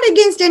we are not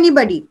against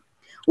anybody.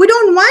 We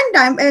don't want,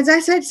 as I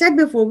said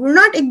before, we're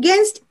not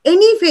against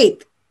any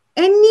faith.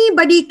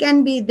 Anybody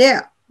can be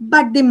there,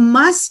 but they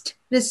must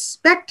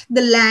respect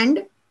the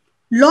land,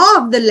 law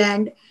of the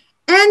land,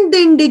 and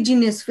the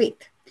indigenous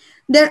faith.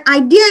 Their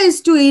idea is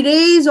to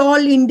erase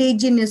all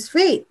indigenous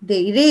faith.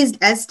 They erased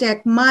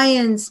Aztec,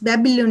 Mayans,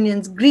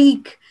 Babylonians,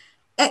 Greek.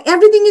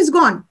 Everything is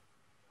gone.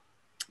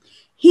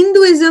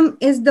 Hinduism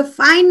is the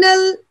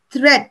final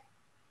threat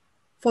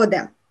for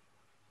them.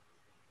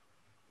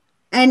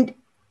 And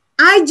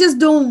I just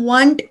don't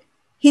want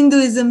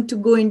Hinduism to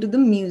go into the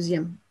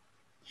museum.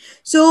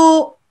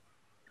 So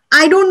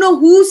I don't know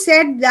who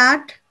said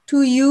that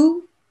to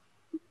you.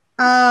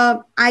 I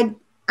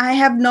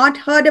have not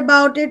heard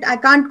about it. I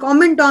can't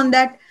comment on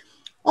that.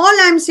 All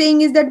I'm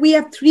saying is that we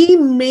have three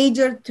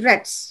major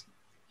threats.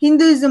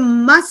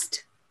 Hinduism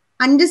must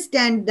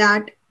understand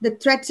that, the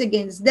threats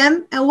against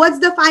them, and what's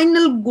the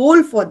final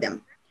goal for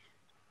them.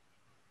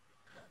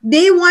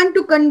 They want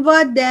to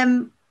convert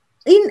them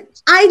in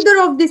either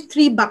of these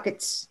three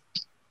buckets.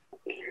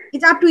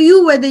 It's up to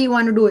you whether you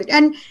want to do it.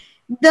 And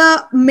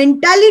the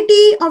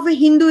mentality of a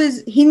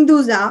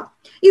Hindus are,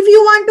 if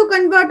you want to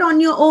convert on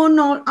your own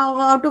or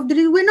out of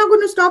the, we're not going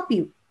to stop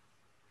you.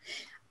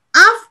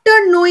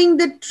 After knowing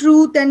the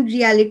truth and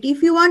reality,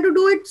 if you want to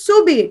do it,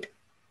 so be it.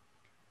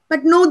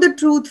 But know the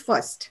truth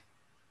first.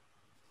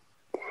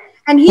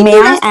 And Hindu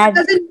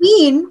doesn't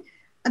mean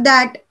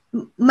that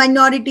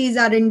minorities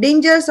are in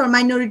danger or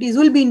minorities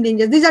will be in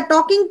danger. These are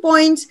talking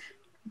points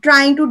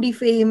trying to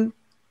defame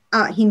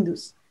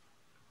Hindus.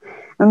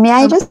 May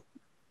I just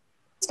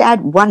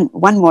add one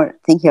more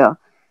thing here,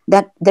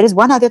 that there is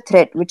one other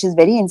threat which is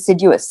very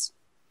insidious,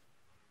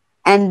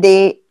 and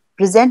they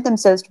present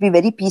themselves to be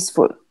very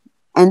peaceful,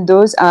 and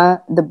those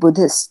are the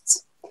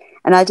Buddhists.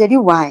 And I'll tell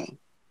you why.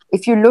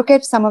 If you look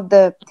at some of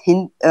the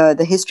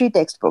history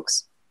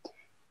textbooks,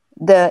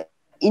 the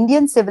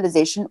Indian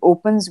civilization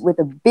opens with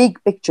a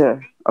big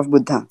picture of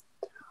Buddha,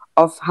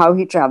 of how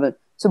he traveled.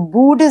 So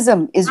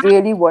Buddhism is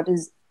really what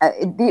is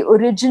the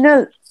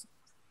original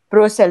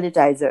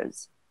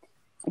proselytizers.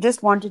 I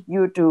just wanted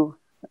you to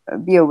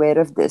be aware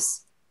of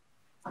this.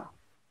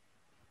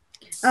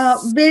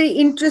 Very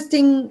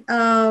interesting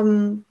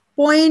point,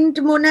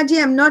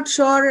 Monaji. I'm not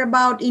sure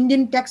about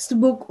Indian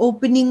textbook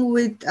opening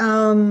with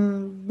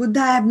Buddha.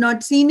 I have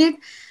not seen it,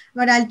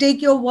 but I'll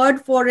take your word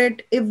for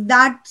it. If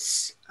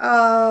that's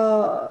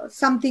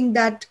something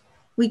that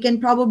we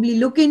can probably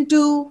look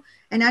into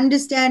and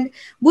understand.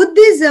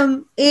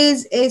 Buddhism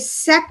is a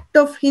sect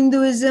of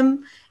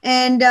Hinduism,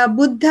 and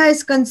Buddha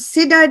is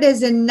considered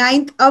as a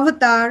 9th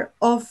avatar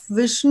of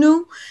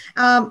Vishnu.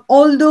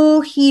 Although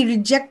he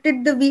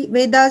rejected the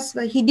Vedas,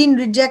 he didn't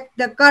reject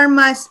the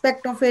karma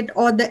aspect of it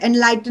or the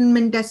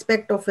enlightenment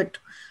aspect of it,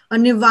 a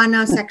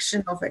nirvana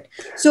section of it.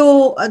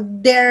 So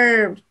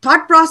their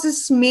thought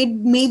process may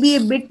be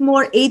a bit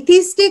more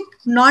atheistic,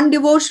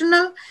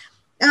 non-devotional,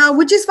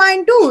 which is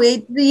fine too.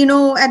 At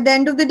the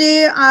end of the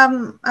day,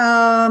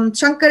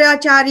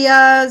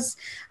 Shankaracharya's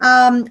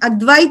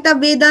Advaita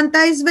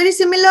Vedanta is very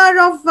similar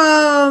of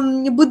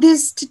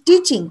Buddhist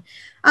teaching.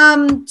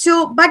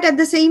 But at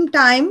the same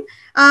time,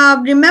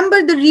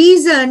 remember the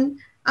reason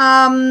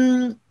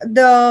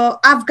the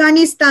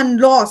Afghanistan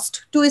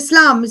lost to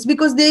Islam is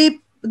because they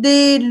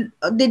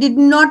did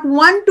not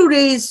want to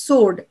raise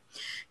sword.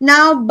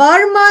 Now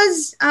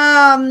Burma's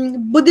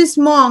Buddhist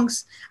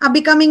monks are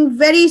becoming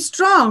very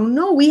strong.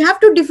 No, we have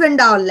to defend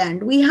our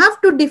land. We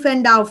have to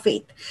defend our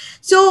faith.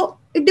 So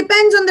it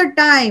depends on the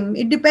time.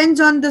 It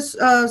depends on the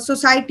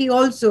society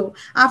also.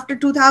 After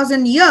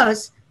 2000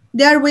 years,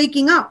 they are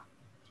waking up.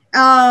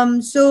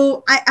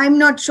 So I'm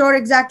not sure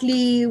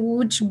exactly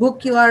which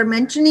book you are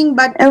mentioning,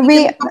 but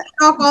we can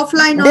talk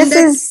offline on this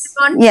that. is,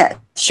 yeah,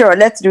 sure.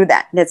 Let's do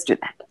that. Let's do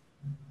that.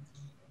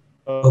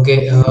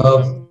 Okay,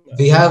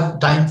 we have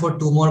time for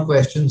two more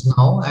questions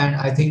now, and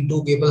I think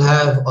two people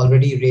have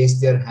already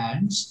raised their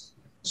hands.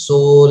 So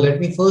let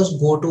me first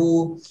go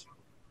to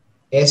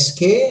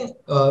SK.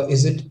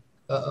 Is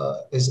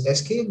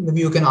SK? Maybe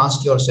you can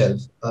ask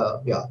yourself.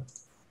 Yeah,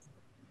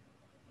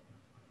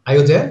 are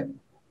you there?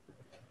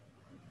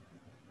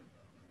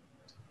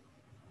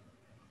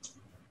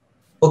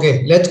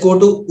 Okay, let's go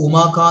to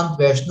Umakant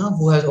Vaishnav,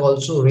 who has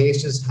also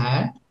raised his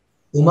hand.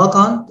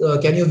 Umakant,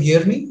 can you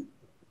hear me?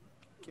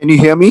 Can you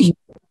hear me?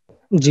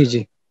 जी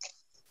जी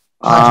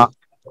हाँ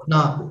जी,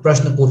 अपना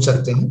प्रश्न पूछ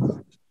सकते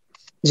हैं।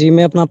 जी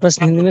मैं अपना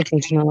प्रश्न हिंदी में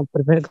पूछना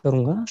प्रेफर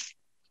करूंगा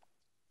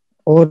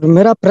और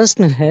मेरा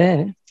प्रश्न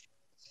है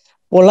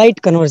पोलाइट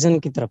कन्वर्जन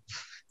की तरफ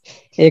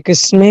एक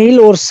स्नेहिल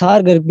और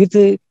सार गर्भित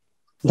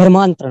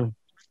धर्मांतरण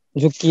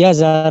जो किया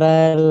जा रहा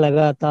है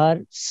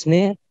लगातार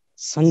स्नेह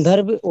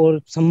संदर्भ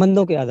और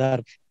संबंधों के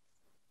आधार पर।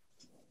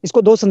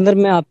 इसको दो संदर्भ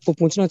में आपको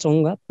पूछना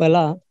चाहूंगा।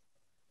 पहला,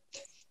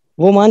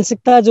 वो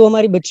मानसिकता जो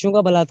हमारी बच्चियों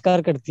का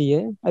बलात्कार करती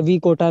है। अभी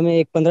कोटा में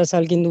एक 15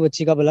 साल की हिंदू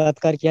बच्ची का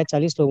बलात्कार किया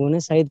 40 लोगों ने,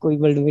 शायद कोई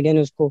वर्ल्ड मीडिया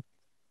ने उसको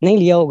नहीं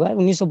लिया होगा।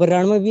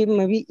 1992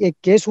 में भी एक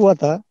केस हुआ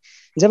था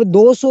जब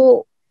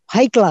 200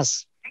 हाई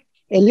क्लास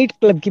एलिट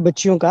क्लब की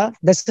बच्चियों का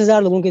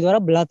 10,000 लोगों के द्वारा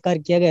बलात्कार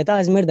किया गया था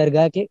अजमेर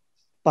दरगाह के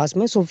पास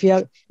में,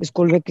 सोफिया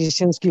स्कूल में,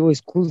 क्रिश्चियंस की वो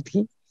स्कूल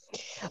थी।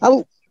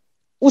 अब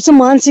उस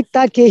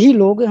मानसिकता के ही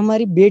लोग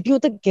हमारी बेटियों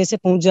तक कैसे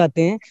पहुंच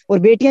जाते हैं, और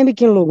बेटियां भी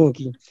किन लोगों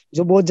की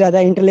जो बहुत ज्यादा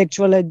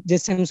इंटेलेक्चुअल है,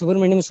 जैसे हम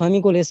सुब्रमण्यम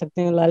स्वामी को ले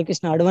सकते हैं, लाल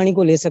कृष्ण आडवाणी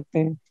को ले सकते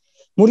हैं,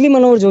 मुरली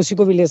मनोहर जोशी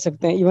को भी ले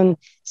सकते हैं, इवन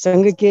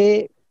संघ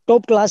के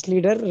टॉप क्लास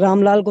लीडर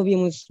रामलाल को भी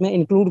हम उसमें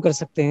इंक्लूड कर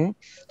सकते हैं।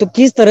 तो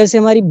किस तरह से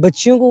हमारी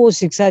बच्चियों को वो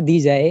शिक्षा दी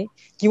जाए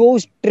कि वो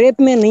उस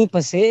ट्रैप में नहीं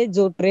फंसे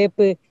जो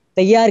ट्रैप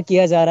तैयार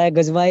किया जा रहा है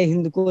गजवाए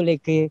हिंद को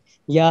लेके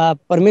या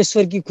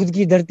परमेश्वर की खुद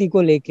की धरती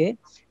को लेके।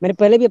 मैंने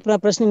पहले भी अपना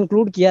प्रश्न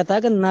इंक्लूड किया था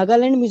कि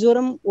नागालैंड,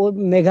 मिजोरम और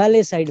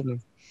मेघालय साइड में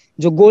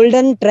जो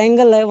गोल्डन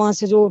ट्रायंगल है, वहां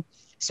से जो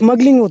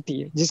स्मगलिंग होती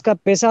है जिसका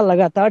पैसा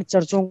लगातार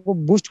चर्चों को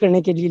बूस्ट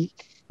करने के लिए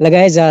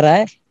लगाया जा रहा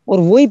है, और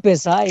वही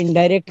पैसा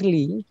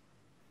इनडायरेक्टली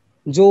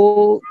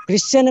जो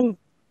क्रिश्चियन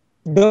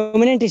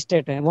डोमिनेंट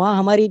स्टेट है वहां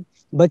हमारी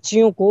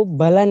बच्चियों को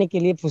बहलाने के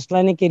लिए,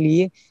 फुसलाने के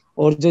लिए,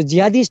 और जो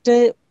जिहादिस्ट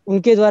है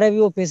उनके द्वारा भी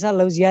वो पैसा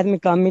लव जिहाद में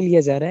काम में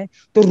लिया जा रहा है।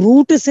 तो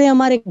रूट से,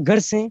 हमारे घर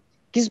से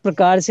किस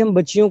प्रकार से हम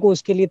बच्चियों को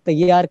उसके लिए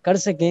तैयार कर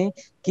सकें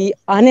कि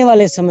आने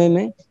वाले समय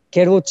में,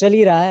 खैर वो चल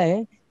ही रहा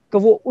है, कि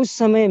वो उस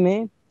समय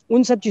में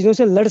उन सब चीजों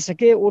से लड़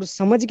सके और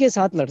समझ के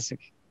साथ लड़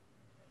सके।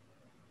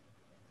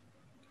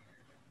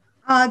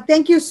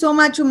 Thank you so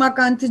much,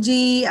 Umakant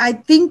ji. I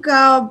think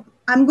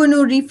I'm going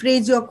to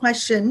rephrase your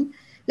question.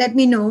 Let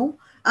me know.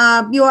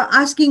 You are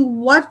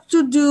asking what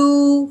to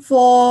do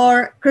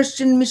for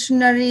Christian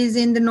missionaries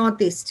in the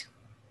Northeast.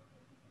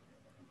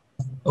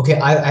 Okay,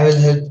 I will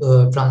help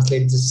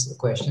translate this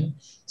question.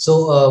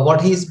 So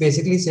what he is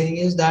basically saying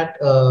is that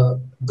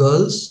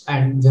girls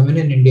and women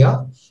in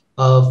India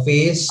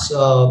face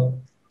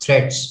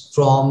threats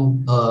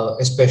from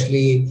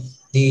especially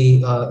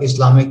the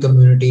Islamic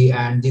community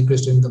and the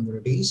Christian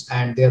communities,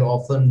 and they're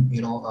often,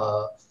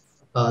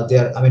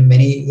 there are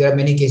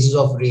many cases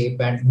of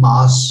rape and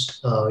mass,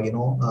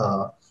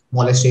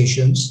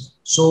 molestations.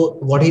 So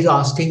what he's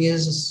asking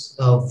is,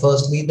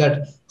 firstly,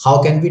 that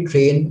how can we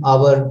train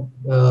our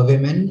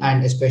women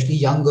and especially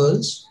young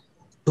girls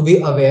to be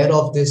aware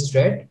of this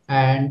threat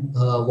and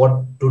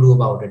what to do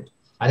about it.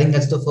 I think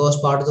that's the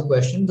first part of the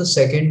question. The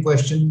second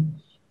question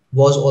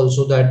was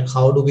also that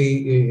how do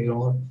we,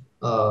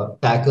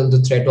 tackle the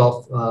threat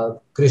of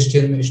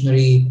Christian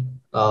missionary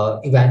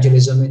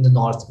evangelism in the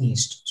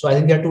Northeast. So I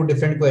think there are two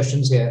different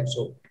questions here.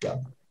 So yeah.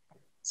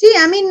 See,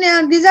 I mean,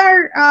 these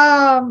are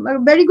a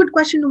very good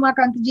question,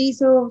 Umakant ji.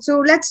 So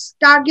let's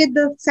target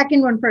the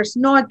second one first,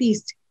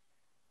 Northeast.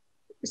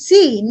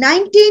 See,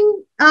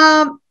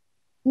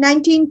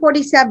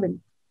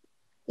 1947,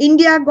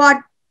 India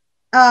got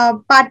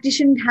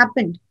partition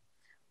happened,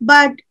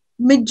 but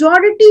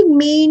majority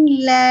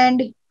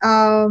mainland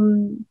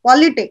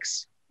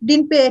politics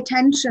didn't pay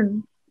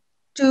attention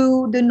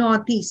to the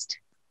Northeast.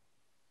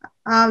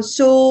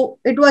 So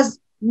it was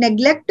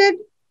neglected.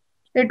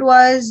 It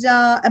was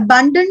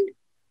abandoned.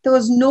 There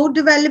was no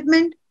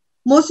development.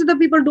 Most of the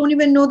people don't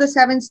even know the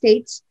 7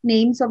 states,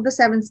 names of the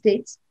 7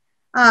 states,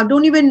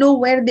 don't even know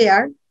where they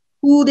are,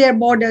 who their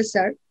borders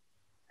are.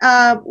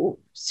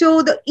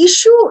 So the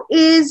issue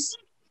is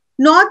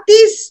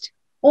Northeast,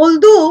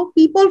 although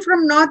people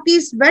from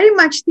Northeast very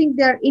much think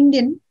they're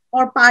Indian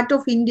or part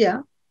of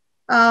India,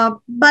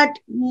 But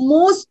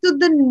most of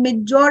the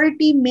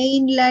majority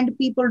mainland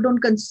people don't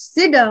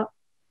consider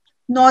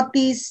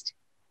Northeast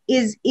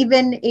is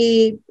even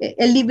a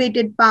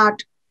elevated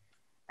part.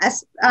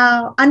 As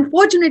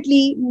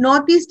unfortunately,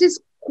 Northeast is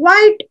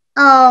quite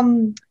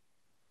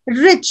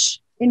rich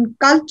in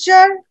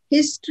culture,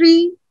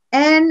 history,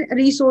 and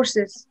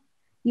resources.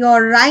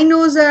 Your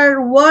rhinos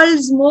are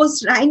world's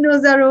most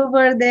rhinos are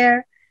over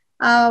there.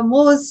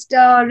 Most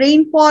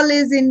rainfall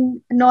is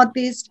in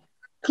Northeast.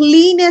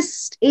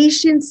 Cleanest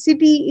Asian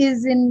city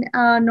is in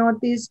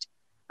Northeast.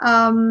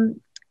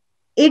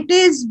 It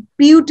is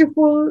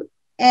beautiful,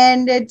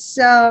 and it's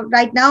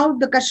right now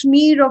the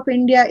Kashmir of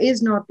India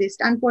is Northeast.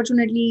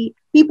 Unfortunately,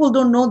 people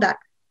don't know that.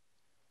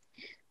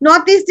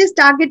 Northeast is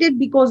targeted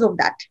because of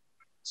that.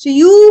 So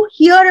you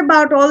hear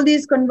about all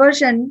these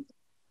conversion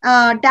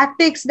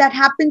tactics that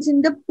happens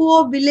in the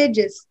poor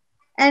villages.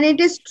 And it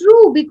is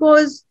true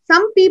because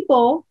some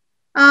people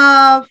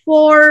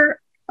for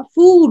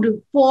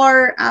food,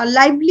 for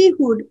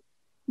livelihood,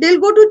 they'll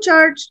go to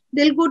church,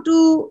 they'll go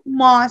to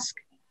mosque.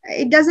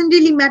 It doesn't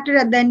really matter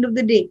at the end of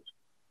the day.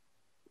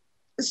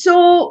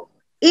 So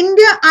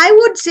India, I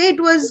would say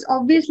it was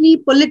obviously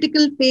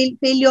political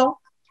failure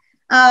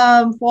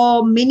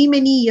for many,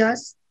 many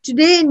years.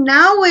 Today,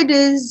 now it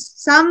is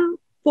some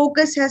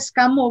focus has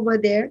come over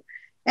there.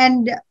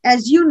 And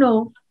as you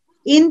know,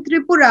 in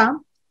Tripura,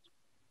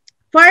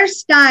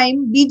 first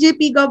time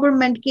BJP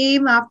government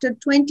came after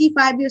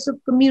 25 years of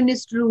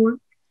communist rule.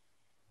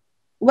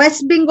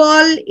 West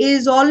Bengal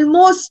is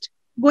almost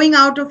going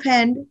out of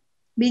hand.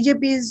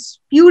 BJP is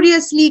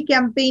furiously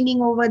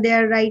campaigning over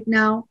there right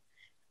now.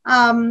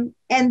 And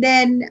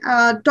then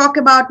talk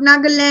about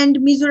Nagaland,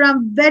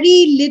 Mizoram,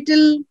 very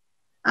little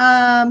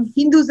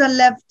Hindus are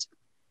left.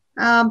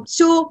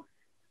 So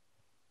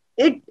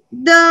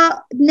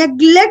the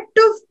neglect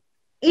of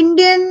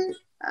Indian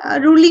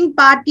ruling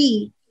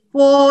party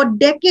for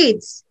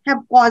decades have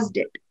caused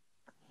it.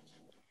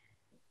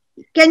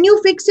 Can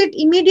you fix it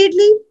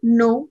immediately?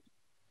 No.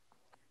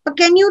 But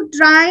can you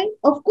try?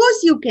 Of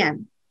course you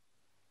can.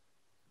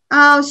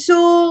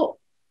 So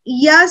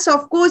yes,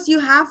 of course you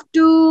have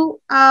to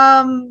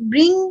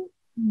bring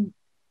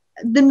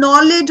the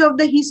knowledge of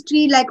the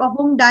history, like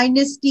Ahom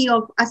dynasty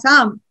of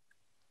Assam,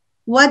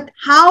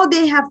 how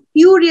they have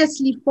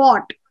furiously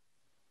fought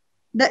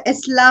the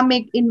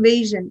Islamic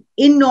invasion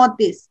in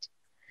Northeast.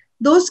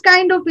 Those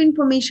kind of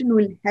information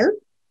will help.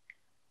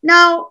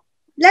 Now,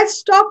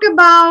 let's talk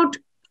about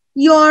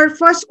your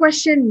first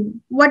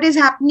question. What is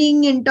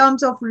happening in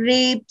terms of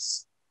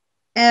rapes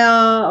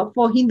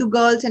for Hindu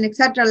girls and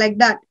etc. like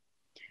that?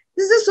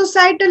 This is a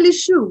societal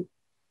issue.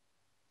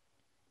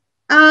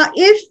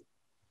 If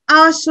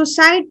our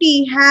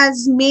society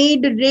has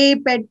made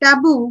rape a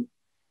taboo,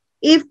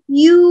 if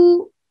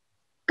you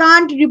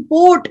can't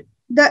report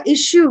the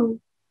issue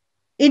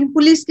in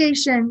police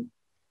station,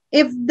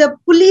 if the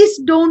police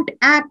don't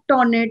act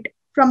on it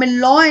from a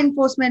law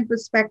enforcement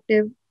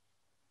perspective,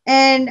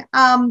 and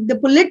the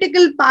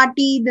political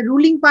party, the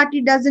ruling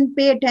party doesn't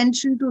pay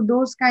attention to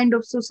those kind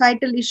of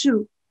societal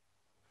issues,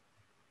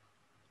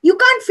 you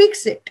can't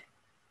fix it.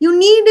 You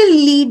need a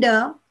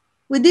leader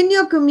within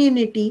your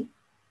community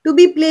to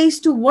be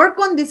placed to work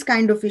on this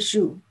kind of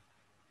issue,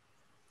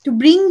 to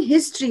bring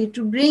history,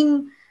 to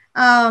bring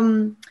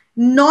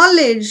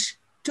knowledge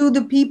to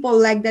the people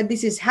like that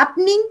this is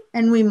happening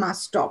and we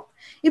must stop.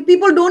 If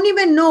people don't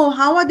even know,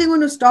 how are they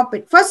going to stop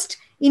it? First,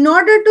 in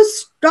order to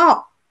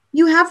stop,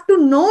 you have to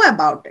know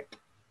about it.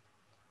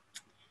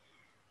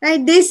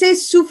 Right? They say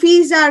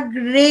Sufis are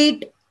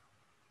great,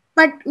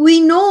 but we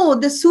know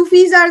the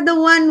Sufis are the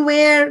one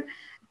where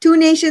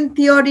two-nation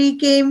theory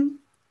came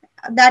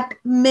that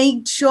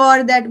made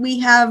sure that we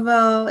have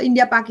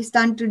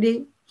India-Pakistan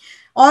today.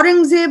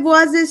 Aurangzeb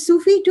was a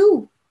Sufi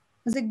too,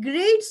 was a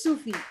great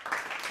Sufi.